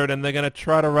honored, and they're going to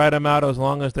try to write them out as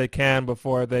long as they can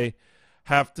before they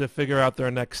have to figure out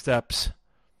their next steps.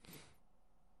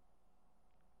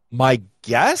 My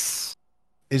guess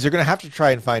is they're going to have to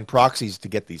try and find proxies to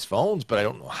get these phones, but I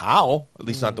don't know how. At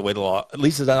least not the way the law. At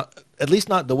least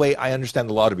not the way I understand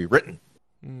the law to be written,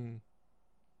 and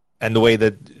the way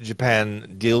that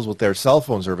Japan deals with their cell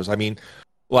phone service. I mean,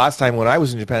 last time when I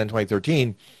was in Japan in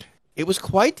 2013, it was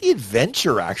quite the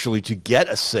adventure actually to get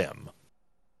a SIM.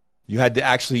 You had to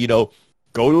actually, go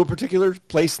to a particular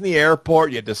place in the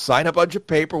airport. You had to sign a bunch of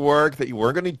paperwork that you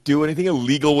weren't going to do anything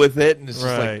illegal with it, and it's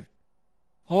just like,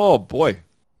 oh boy.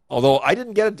 Although I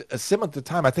didn't get a SIM at the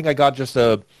time, I think I got just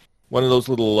one of those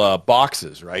little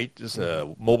boxes, right? Just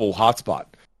a mobile hotspot,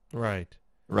 right?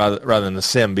 Rather than the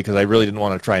SIM, because I really didn't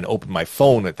want to try and open my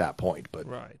phone at that point. But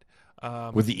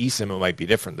with the eSIM, it might be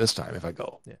different this time if I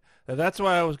go. Yeah, now, that's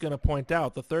why I was going to point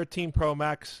out the 13 Pro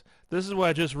Max. This is what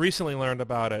I just recently learned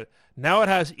about it. Now it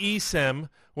has eSIM,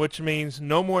 which means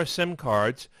no more SIM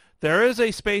cards. There is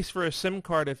a space for a SIM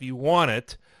card if you want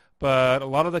it. But a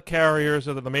lot of the carriers,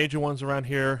 or the major ones around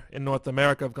here in North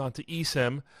America, have gone to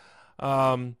eSIM.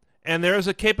 And there is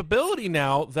a capability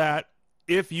now that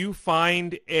if you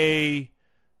find a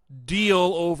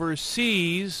deal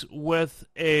overseas with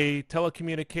a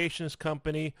telecommunications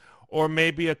company or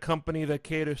maybe a company that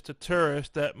caters to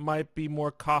tourists that might be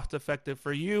more cost-effective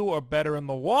for you or better in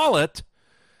the wallet,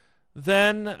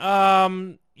 then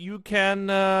you can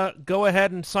go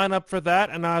ahead and sign up for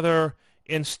that and either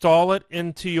install it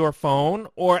into your phone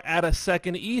or add a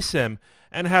second eSIM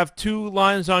and have two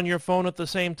lines on your phone at the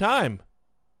same time.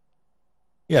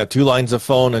 Yeah, two lines of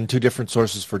phone and two different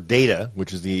sources for data,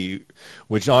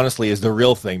 which honestly is the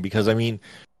real thing, because I mean,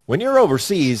 when you're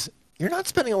overseas, you're not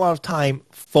spending a lot of time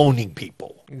phoning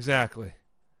people. Exactly.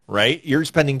 Right? You're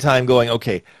spending time going,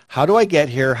 okay, how do I get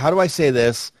here? How do I say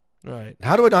this? Right.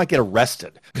 How do I not get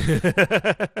arrested?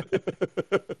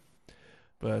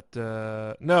 But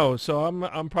no, so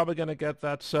I'm probably going to get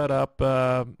that set up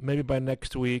maybe by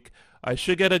next week. I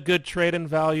should get a good trade-in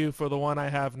value for the one I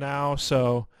have now,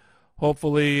 so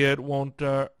hopefully it won't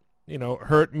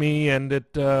hurt me, and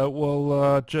it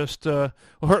will just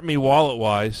hurt me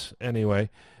wallet-wise anyway.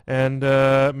 And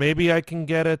maybe I can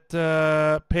get it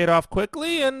paid off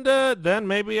quickly, and then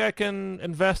maybe I can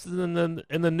invest in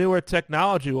the newer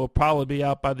technology. Will probably be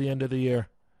out by the end of the year.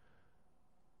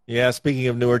 Yeah, speaking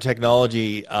of newer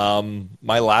technology,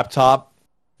 my laptop,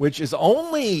 which is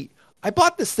I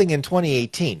bought this thing in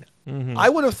 2018. Mm-hmm. I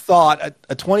would have thought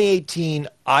a 2018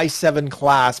 i7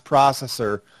 class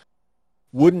processor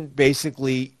wouldn't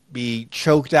basically be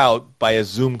choked out by a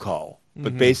Zoom call,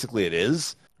 but basically it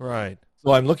is. Right.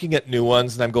 So I'm looking at new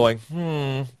ones and I'm going,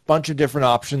 bunch of different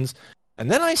options. And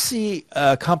then I see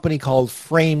a company called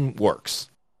Frameworks.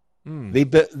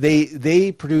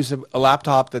 They produce a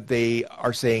laptop that they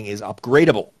are saying is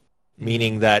upgradable,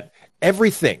 meaning that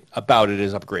everything about it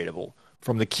is upgradable,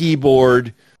 from the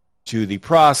keyboard to the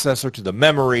processor to the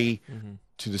memory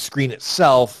to the screen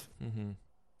itself. And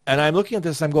I'm looking at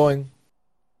this, I'm going,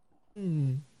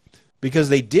 because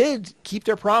they did keep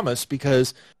their promise,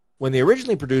 because when they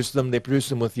originally produced them, they produced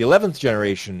them with the 11th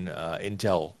generation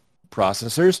Intel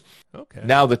processors. Okay.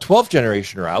 Now the 12th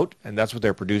generation are out, and that's what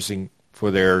they're producing for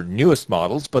their newest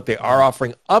models, but they are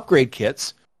offering upgrade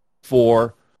kits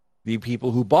for the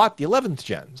people who bought the 11th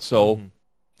gen. So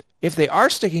if they are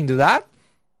sticking to that,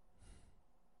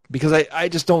 because I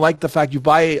just don't like the fact you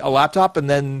buy a laptop and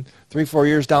then 3-4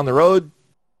 years down the road,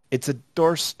 it's a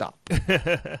doorstop.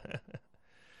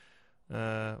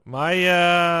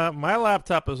 My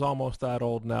laptop is almost that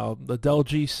old now, the Dell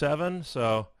G7,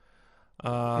 so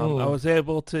I was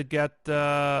able to get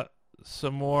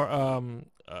some more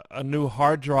a new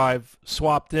hard drive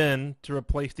swapped in to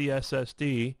replace the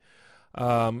SSD.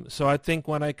 So I think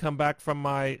when I come back from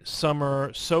my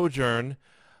summer sojourn,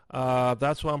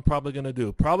 that's what I'm probably going to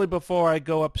do. Probably before I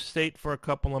go upstate for a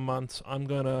couple of months, I'm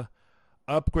going to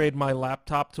upgrade my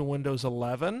laptop to Windows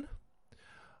 11.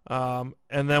 And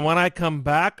then when I come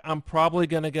back, I'm probably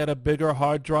going to get a bigger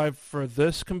hard drive for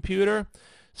this computer.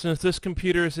 Since this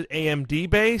computer is AMD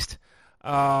based,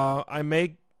 I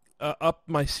may up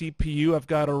my CPU. I've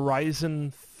got a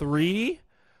Ryzen 3.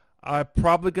 I'm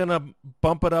probably going to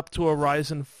bump it up to a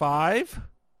Ryzen 5.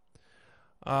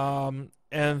 And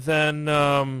then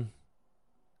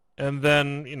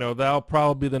that'll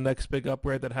probably be the next big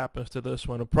upgrade that happens to this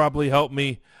one. It'll probably help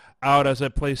me out as I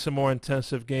play some more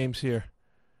intensive games here.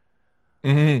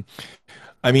 I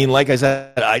mean, like I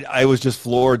said, I was just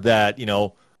floored that,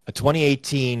 a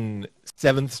 2018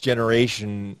 7th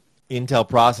generation Intel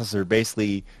processor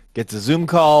basically gets a Zoom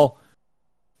call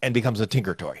and becomes a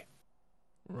Tinker Toy.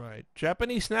 Right.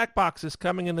 Japanese snack box is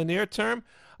coming in the near term.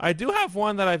 I do have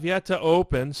one that I've yet to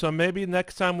open, so maybe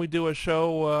next time we do a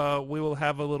show, we will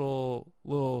have a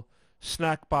little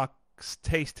snack box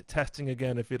taste testing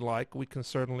again if you'd like. We can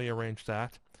certainly arrange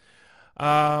that.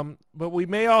 But we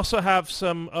may also have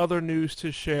some other news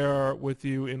to share with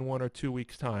you in 1 or 2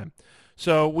 weeks' time.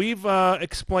 So we've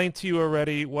explained to you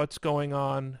already what's going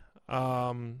on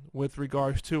with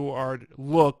regards to our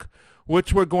look,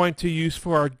 which we're going to use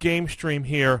for our game stream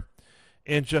here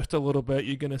in just a little bit.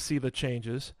 You're going to see the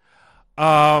changes.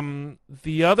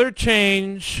 The other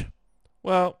change,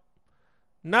 well,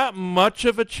 not much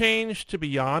of a change to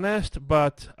be honest,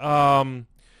 but to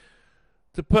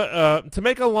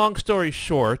make a long story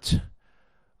short,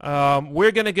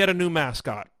 we're going to get a new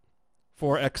mascot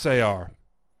for XAR.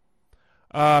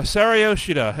 Sarah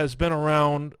Yoshida has been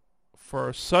around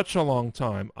for such a long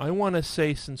time. I want to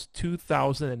say since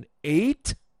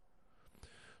 2008.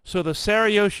 So the Sarah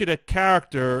Yoshida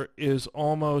character is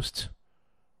almost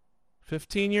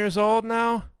 15 years old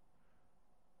now?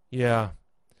 Yeah.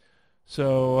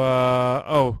 So,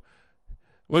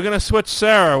 we're going to switch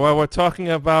Sarah while we're talking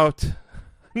about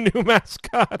new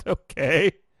mascot.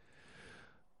 Okay.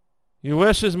 Your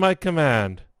wish is my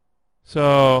command.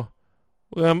 So,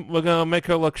 we're going to make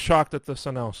her look shocked at this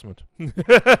announcement.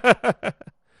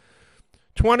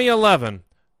 2011.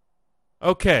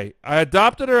 Okay, I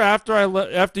adopted her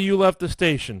after you left the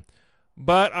station,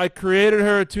 but I created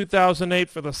her in 2008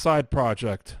 for the side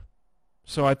project.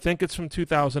 So I think it's from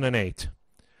 2008.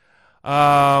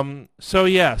 So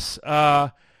yes,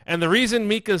 and the reason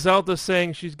Mika Zelda's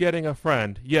saying she's getting a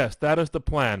friend, yes, that is the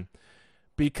plan,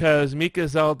 because Mika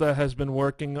Zelda has been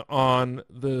working on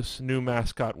this new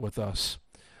mascot with us.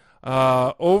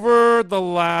 Over the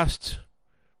last,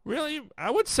 really,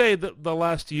 I would say the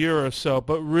last year or so,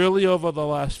 but really over the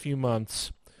last few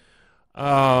months,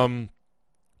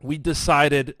 we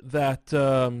decided that,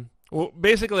 well,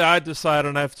 basically I decided,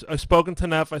 and I've spoken to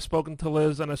Neff, I've spoken to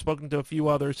Liz, and I've spoken to a few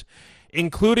others,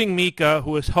 including Mika,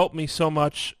 who has helped me so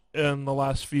much in the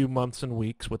last few months and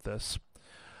weeks with this.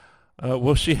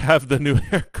 Will she have the new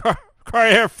car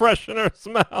air freshener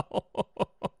smell?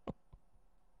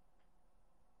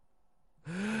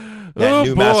 That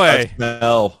new mascot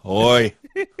smell. Oi.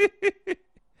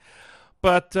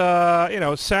 But,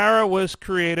 Sarah was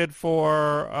created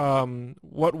for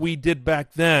what we did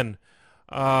back then,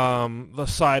 the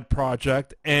side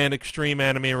project, and Extreme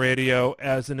Anime Radio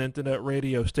as an internet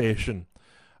radio station.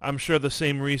 I'm sure the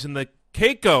same reason that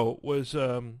Keiko was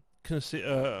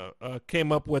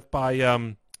came up with by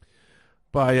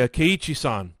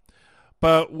Keiichi-san.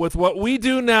 But with what we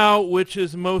do now, which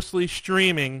is mostly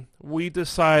streaming, we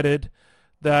decided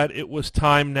that it was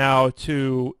time now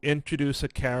to introduce a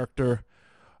character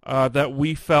that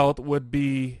we felt would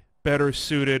be better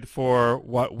suited for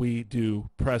what we do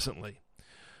presently.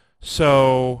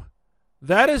 So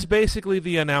that is basically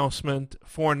the announcement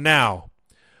for now.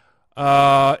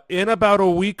 In about a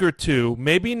week or two,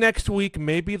 maybe next week,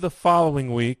 maybe the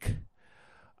following week,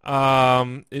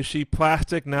 is she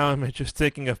plastic? Now am I just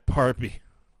thinking of Barbie?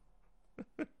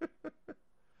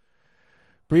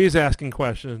 Bree's asking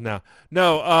questions now.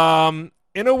 No,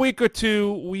 in a week or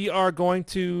two, we are going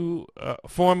to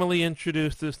formally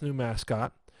introduce this new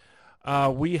mascot.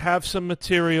 We have some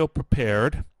material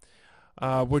prepared.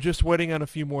 We're just waiting on a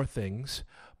few more things.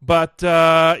 But,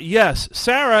 yes,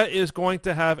 Sarah is going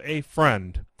to have a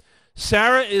friend.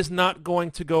 Sarah is not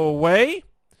going to go away.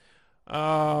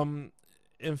 In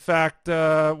fact,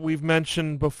 we've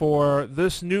mentioned before,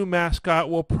 this new mascot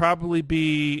will probably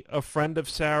be a friend of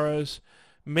Sarah's,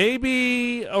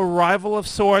 maybe a rival of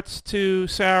sorts to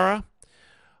Sarah,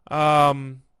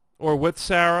 or with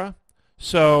Sarah.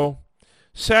 So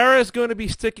Sarah is going to be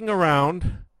sticking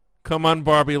around. Come on,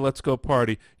 Barbie, let's go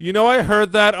party. You know, I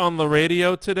heard that on the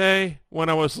radio today when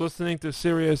I was listening to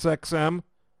Sirius XM.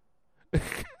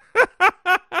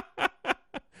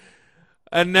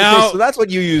 And now, okay, so that's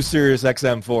what you use Sirius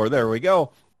XM for. There we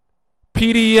go.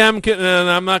 PDM, and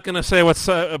I'm not going to say what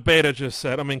Beta just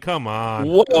said. I mean, come on.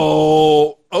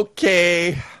 Whoa.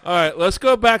 Okay. All right, let's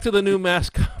go back to the new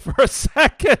mascot for a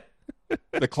second.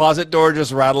 The closet door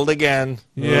just rattled again.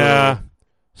 Yeah.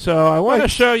 So I want to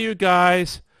show you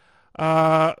guys.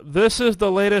 This is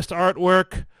the latest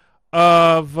artwork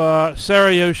of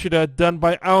Sarah Yoshida done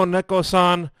by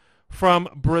Aoneko-san from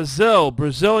Brazil.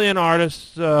 Brazilian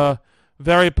artist,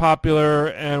 very popular,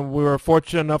 and we were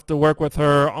fortunate enough to work with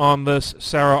her on this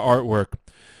Sarah artwork.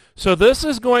 So this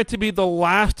is going to be the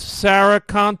last Sarah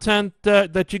content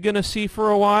that you're going to see for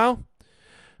a while,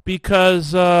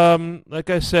 because, like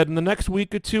I said, in the next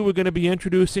week or two, we're going to be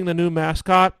introducing the new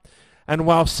mascot. And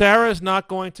while Sarah is not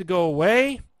going to go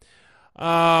away,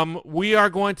 we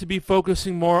are going to be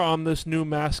focusing more on this new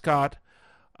mascot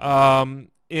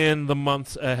in the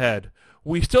months ahead.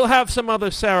 We still have some other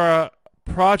Sarah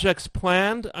projects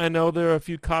planned. I know there are a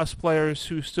few cosplayers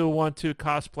who still want to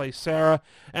cosplay Sarah,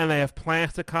 and they have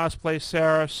plans to cosplay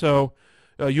Sarah, so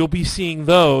you'll be seeing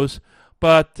those.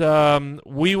 But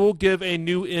we will give a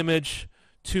new image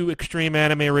to Extreme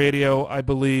Anime Radio, I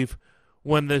believe,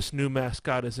 when this new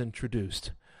mascot is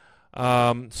introduced.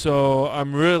 So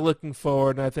I'm really looking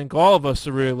forward, and I think all of us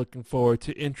are really looking forward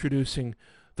to introducing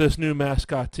this new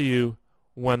mascot to you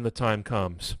when the time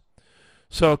comes.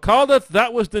 So, Caldeth,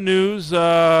 that was the news.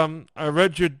 I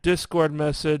read your Discord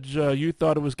message. You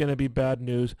thought it was going to be bad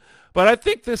news. But I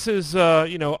think this is,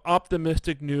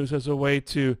 optimistic news as a way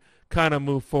to kind of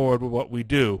move forward with what we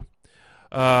do.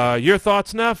 Your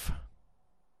thoughts, Neff?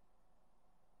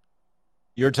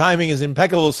 Your timing is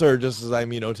impeccable, sir, just as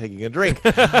I'm, taking a drink.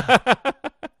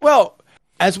 Well,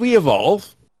 as we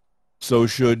evolve, so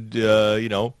should,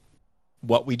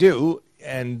 what we do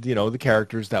and, the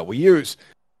characters that we use.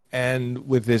 And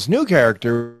with this new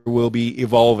character, we'll be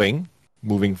evolving,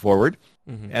 moving forward.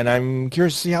 Mm-hmm. And I'm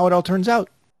curious to see how it all turns out.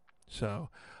 So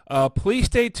please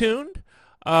stay tuned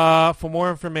for more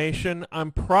information.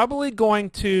 I'm probably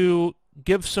going to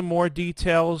give some more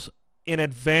details in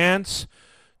advance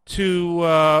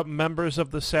to members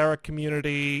of the Sarah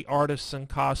community, artists and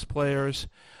cosplayers,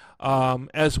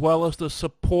 as well as the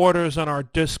supporters on our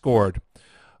Discord.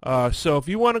 So if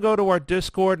you want to go to our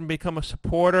Discord and become a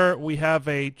supporter, we have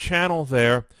a channel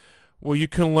there where you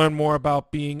can learn more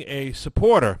about being a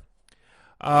supporter.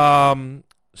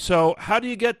 So how do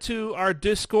you get to our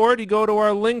Discord? You go to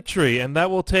our Linktree, and that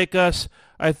will take us,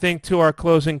 I think, to our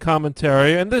closing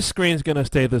commentary. And this screen's going to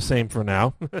stay the same for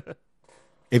now.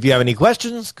 If you have any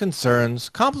questions, concerns,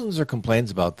 compliments, or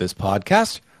complaints about this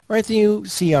podcast, or anything you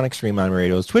see on Extreme Anime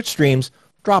Radio's Twitch streams,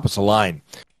 drop us a line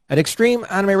at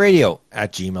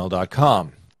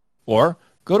extremeanimeradio@gmail.com. Or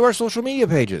go to our social media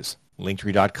pages,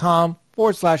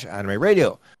 linktree.com/anime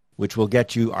radio, which will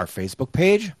get you our Facebook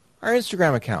page, our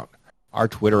Instagram account, our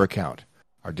Twitter account,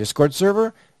 our Discord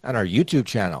server, and our YouTube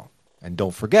channel. And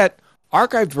don't forget,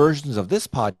 archived versions of this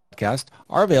podcast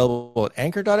are available at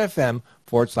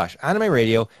anchor.fm/anime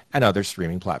radio and other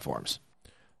streaming platforms.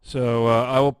 So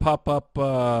I will pop up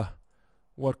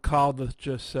what Caldeth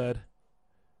just said.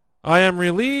 I am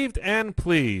relieved and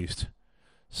pleased.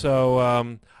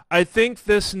 So I think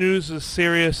this news is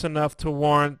serious enough to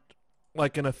warrant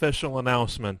like an official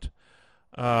announcement.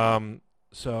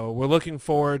 So we're looking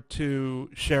forward to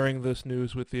sharing this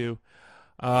news with you.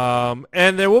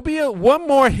 And there will be one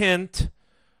more hint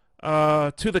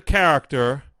to the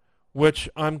character, which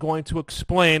I'm going to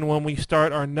explain when we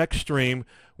start our next stream,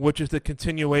 which is the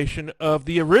continuation of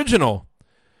the original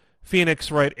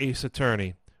Phoenix Wright Ace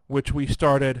Attorney, which we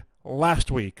started last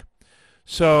week.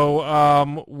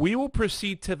 So we will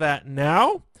proceed to that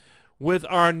now with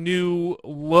our new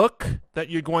look that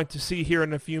you're going to see here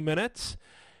in a few minutes.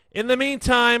 In the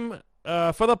meantime,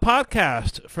 for the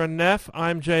podcast, for Neff,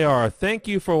 I'm JR. Thank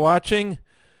you for watching.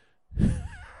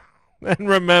 And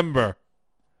remember,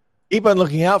 keep on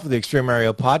looking out for the Extreme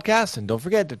Mario podcast, and don't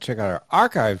forget to check out our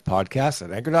archived podcast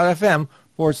at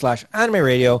anchor.fm/anime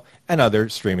radio and other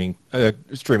streaming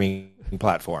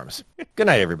platforms. Good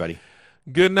night, everybody.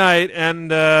 Good night,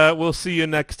 and we'll see you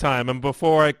next time. And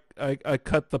before I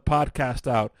cut the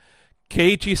podcast out,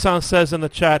 Keiichi-san says in the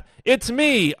chat, "It's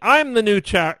me. I'm the new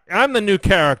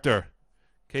character."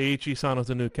 Keiichi-san is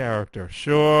the new character.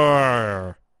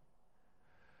 Sure.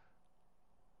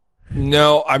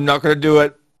 No, I'm not going to do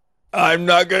it. I'm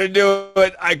not going to do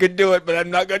it. I could do it, but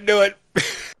I'm not going to do it.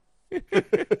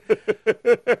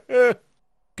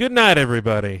 Good night,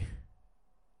 everybody.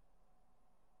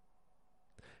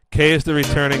 Kay is the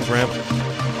returning grandpa.